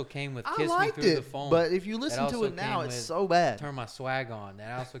 That also came with I Kiss Me liked Through the it, Phone. but if you listen to also it now, came it's with so bad. Turn My Swag On.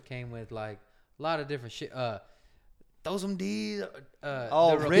 That also came with like a lot of different shit. Throw some D's.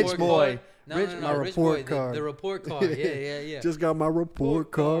 Oh, the Rich report Boy. card. No, Rich- no, my Rich report Boy, card. The report card. Yeah. Just got my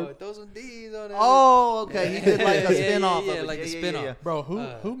report card. Throw some D's on that. Oh, okay. He did like a Yeah, spin-off yeah, of it. like yeah, the yeah, spin-off. yeah. Bro,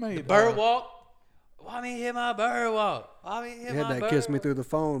 who made the Bird Walk? Why me hit my Bird Walk? Why me hit You my had that Bird Kiss Me Walk? Through the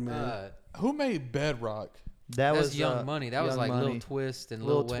Phone, man. Who made Bedrock? That That's was Young Money. That was Young like Money. Lil Twist and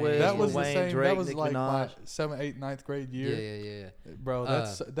Lil Lil Wayne. Twist, That Lil was the Wayne, same. Drake, that was Nicki like my Minaj. 7th, 8th, 9th grade Yeah, year. yeah. Bro,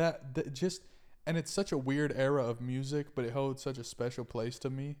 that's that just, and it's such a weird era of music, but it holds such a special place to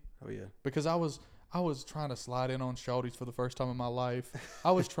me Oh yeah. because I was trying to slide in on shawties for the first time in my life. I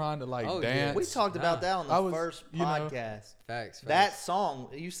was trying to like Oh, yeah. dance. We talked about that on the I was- first you know, podcast. Facts. That song,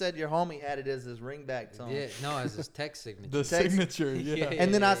 you said your homie had it as his ringback song. Yeah, no, as his text signature. the signature. Yeah. Yeah.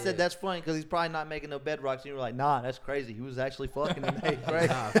 And then I said, that's funny because he's probably not making no bedrocks. And you were like, nah, that's crazy. He was actually fucking in 8th grade.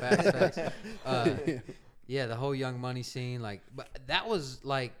 Nah, facts. Yeah, the whole Young Money scene, like, but that was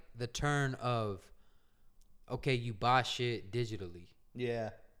like the turn of, okay, you buy shit digitally. Yeah.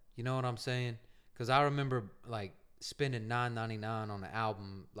 You know what I'm saying? Because I remember like spending $9.99 on the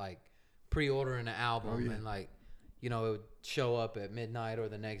album, like pre-ordering the album, Oh, yeah. and like, you know, it would show up at midnight or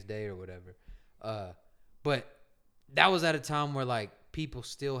the next day or whatever. But that was at a time where like people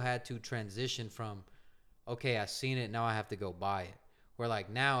still had to transition from, okay, I seen it, now I have to go buy it. Where like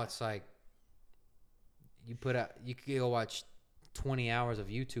now it's like you can go watch 20 hours of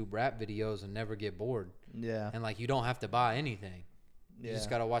YouTube rap videos and never get bored. Yeah. And like you don't have to buy anything. You Yeah. just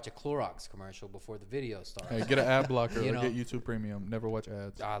gotta watch a Clorox commercial before the video starts. Hey, get an ad blocker You or know? get YouTube Premium. Never watch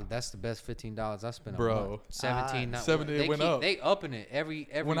ads. That's the best $15 I spent. Bro. A month. 17. 70 they went up. They upping it every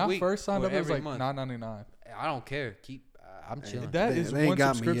When week. I first signed or up, it was every like month. $9.99. I don't care. I'm chilling. That They- is they ain't one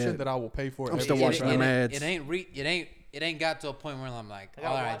got me subscription yet. that I will pay for. I'm every still year. watching them ads. It ain't got to a point where I'm like, I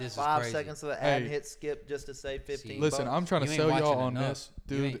all gotta right, watch this is 5 crazy. seconds of the ad Hey. hit skip just to save 15 Listen, bucks. I'm trying to You ain't sell y'all watching on enough. this,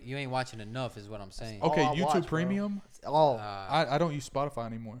 dude. You ain't watching enough, is what I'm saying. Okay, all I YouTube watch, bro. Premium. all. I don't use Spotify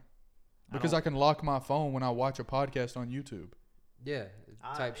anymore because I can lock my phone when I watch a podcast on YouTube. Yeah,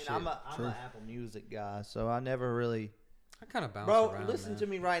 type shit. I'm an Apple Music guy, so I never really. I kind of bounce Bro, around. listen man. to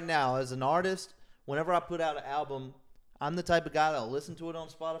me right now. As an artist, whenever I put out an album, I'm the type of guy that'll listen to it on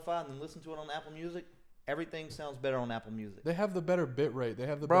Spotify and then listen to it on Apple Music. Everything sounds better on Apple Music. They have the better bit rate. They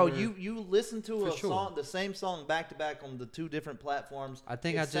have the Bro, better... you listen to For a sure. song, the same song back to back on the 2 different platforms. I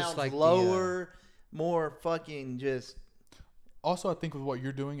think it I just sounds like the, lower, more fucking just. Also, I think with what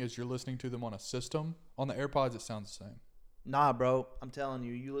you're doing is you're listening to them on a system. On the AirPods, it sounds the same. Nah, bro. I'm telling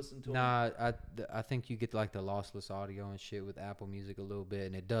you, you listen to them. Nah, I think you get like the lossless audio and shit with Apple Music a little bit,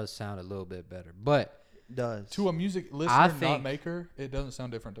 and it does sound a little bit better. But It does. To a music listener, not think- maker, it doesn't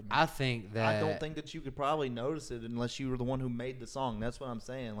sound different to me. I think that I don't think that you could probably notice it unless you were the one who made the song. That's what I'm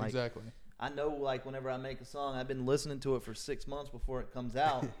saying. Like, exactly. I know, like, whenever I make a song, I've been listening to it for 6 months before it comes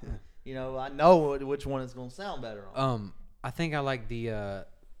out. You know, I know which one is going to sound better on. I think I like the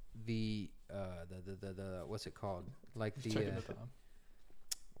what's it called? Like Just the taking the time.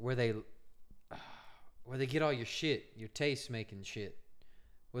 where they get all your shit, your taste making shit.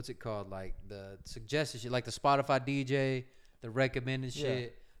 What's it called? Like the suggested shit, like the Spotify DJ, the recommended Yeah.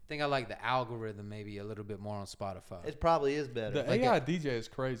 shit. I think I like the algorithm maybe a little bit more on Spotify. It probably is better. The like AI DJ is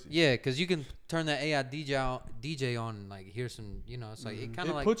crazy. Yeah, because you can turn that AI DJ on and like hear some, you know, it's like it kind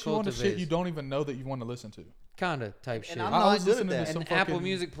It of like puts you on the shit cultivates- you don't even know that you want to listen to. kind of type shit. And I'm I not was good at listening to that. some And Apple fucking-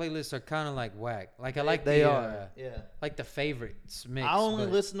 Music playlists are kind of like whack. Like I like They the are. Yeah. like the favorites mix. I only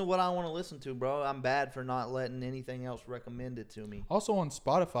but listen to what I want to listen to, bro. I'm bad for not letting anything else recommend it to me. Also on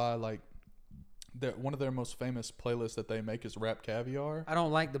Spotify, like one of their most famous playlists that they make is Rap Caviar. I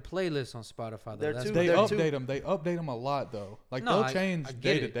don't like the playlist on Spotify though. They're That's too- They they're update them. They update them a lot though. Like No, they'll I change get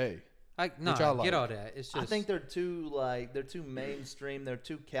day to it. day. like no, which I I like. get all that. It's just I think they're too mainstream. They're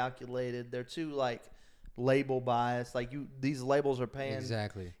too calculated. They're too like label biased. Like these labels are paying.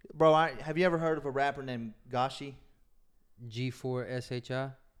 exactly Bro, have you ever heard of a rapper named Gashi? G4SHI.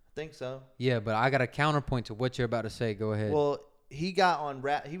 I think so. Yeah, but I got a counterpoint to what you're about to say. Go ahead. Well, he got on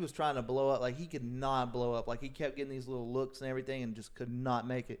rap. He was trying to blow up. Like he could not blow up. Like he kept getting these little looks and everything, and just could not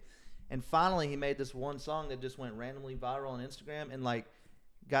make it. And finally, he made this one song that just went randomly viral on Instagram, and like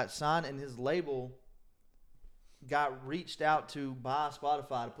got signed. And his label got reached out to by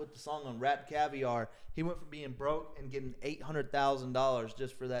Spotify to put the song on Rap Caviar. He went from being broke and getting $800,000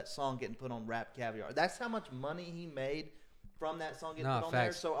 just for that song getting put on Rap Caviar. That's how much money he made from that song getting put on there.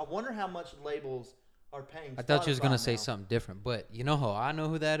 facts. So I wonder how much labels are paying. I thought you was Spotify gonna say now. something different, but you know how I know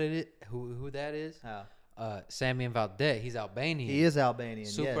who that is? Who that is? How? Sammy and Valdet. He's Albanian. He is Albanian.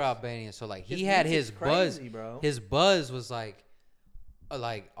 super yes. Albanian. So like he His had music's his buzz. crazy, bro. His buzz was like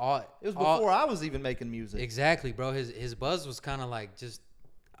all. It was before I was even making music. Exactly, bro. His buzz was kind of like just.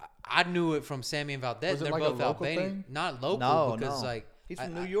 I knew it from Sammy and Valdet. Was it They're like a both local Albanian, thing? not local No, because no. like He's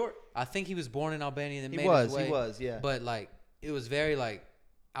from I- New York. I think he was born in Albania. And He made was. His way, He was. Yeah. But like it was very like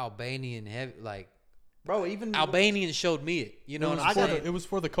Albanian heavy. Like Bro, even Albanians showed me it. You know what I'm saying? It was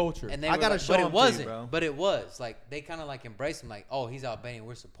for the culture. And they I were gotta like, show but him it to you, wasn't. bro. But it was like they kind of like embraced him, like, oh, he's Albanian,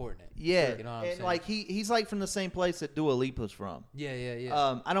 we're supporting it. Yeah. You know what I'm and saying? like he's like from the same place that Dua Lipa's from.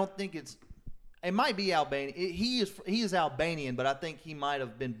 Yeah. I don't think it might be Albanian. He is Albanian, but I think he might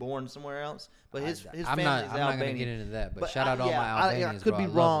have been born somewhere else. But his I'm family's not Albanian. gonna get into that, but shout out to all my I Albanians. could bro. be I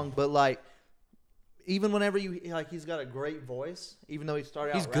love wrong, them. but like even whenever he's got a great voice, even though he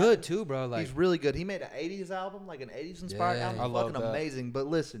started out He's rapping, good too, bro. Like he's really good. He made an 80s album, like an 80s inspired Yeah, album. I love Fucking that. amazing. But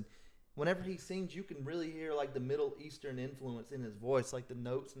listen, whenever he sings, you can really hear like the Middle Eastern influence in his voice, like the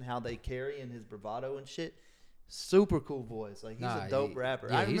notes and how they carry and his bravado and shit. Super cool voice. Like he's Nah, a dope rapper.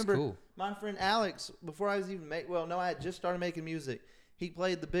 yeah, I he's remember cool. my friend Alex, before I was even I had just started making music. He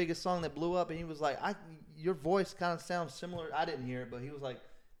played the biggest song that blew up, and he was like, your voice kind of sounds similar. I didn't hear it, but he was like,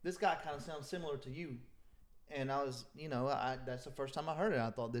 this guy kind of sounds similar to you. And I was, that's the first time I heard it.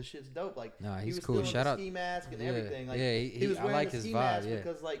 I thought this shit's dope. Like, Nah, he he's was cool. still in Shout the out- ski mask and Yeah, everything. Like, yeah, he was I wearing like the his ski vibe, mask yeah.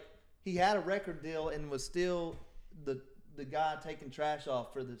 because like he had a record deal and was still the guy taking trash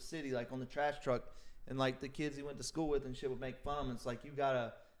off for the city, like on the trash truck, and like the kids he went to school with and shit would make fun of him. It's like you got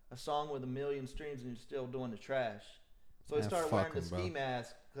a song with 1 million streams and you're still doing the trash. So he started wearing the ski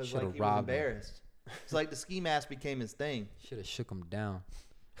mask because like he was embarrassed. It's like the ski mask became his thing. Should have shook him down.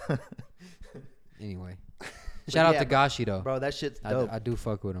 Anyway, shout out to Gashi though, bro. That shit's dope. I do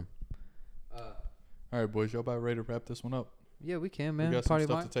fuck with him. All right, boys, y'all about ready to wrap this one up? Yeah, we can, man. We got Party some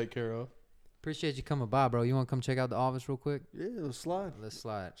stuff Mike. to take care of. Appreciate you coming by, bro. You want to come check out the office real quick? Yeah, let's slide. Let's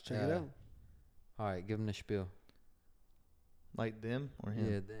slide. Check it out. All right, give him the spiel. Like them or him?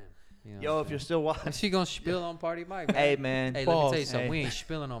 Yeah, them. You know Yo, if you're still watching, she gonna spill on Party Mike, man. hey man, Hey, let me tell you something. Hey. We ain't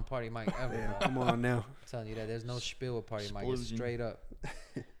spilling on Party Mike ever. Yeah, bro. come on now. I'm telling you that. There's no spill with Party Mike. It's Explosion. straight up.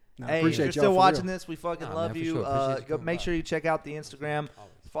 No, Hey, if appreciate you're y'all still for watching real. this, we fucking Nah, love man, for you. sure. Appreciate you Go coming make by. sure you check out the Instagram.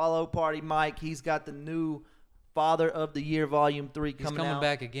 Always. Follow Party Mike. He's got the new Father of the Year Volume 3 He's coming coming out.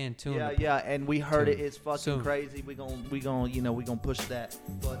 back again too. Yeah, and we heard Soon. it. It's fucking Soon. crazy. We gonna push that.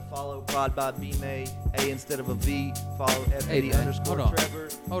 But follow Prod by B May A instead of a V. Follow Hey, F80 man, underscore hold on. Trevor.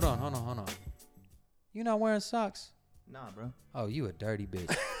 Hold on. You not wearing socks? Nah, bro. Oh, you a dirty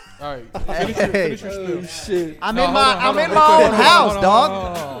bitch. All right, finish your spiel. Shit. I'm No, in my hold on, my real own quick. house, Hold on,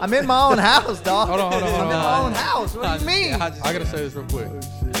 dog. hold on. I'm in my own house, dog. Hold on. I'm in my own house. What do you mean? I I gotta say this real quick.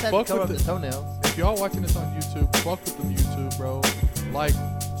 Just had to Fuck cover up with the the, toenails. if y'all watching this on YouTube, fuck with the YouTube, bro. Like,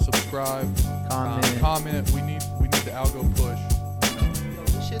 subscribe, comment. We need the algo push. Yo,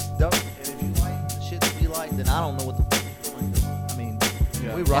 this shit's dope. And if you like the shit that we like, then I don't know what the fuck you're doing. 'Cause, I mean,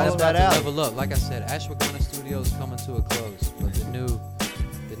 Yeah. we Yeah, ride it's that about to out. level up. Like I said, Ashwagandha Studios coming to a close, but the new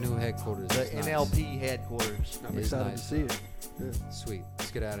headquarters. The is nice. NLP headquarters. I'm It's excited nice, to see it. Yeah. Sweet.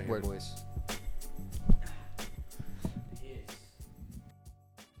 Let's get out of here, Word. boys.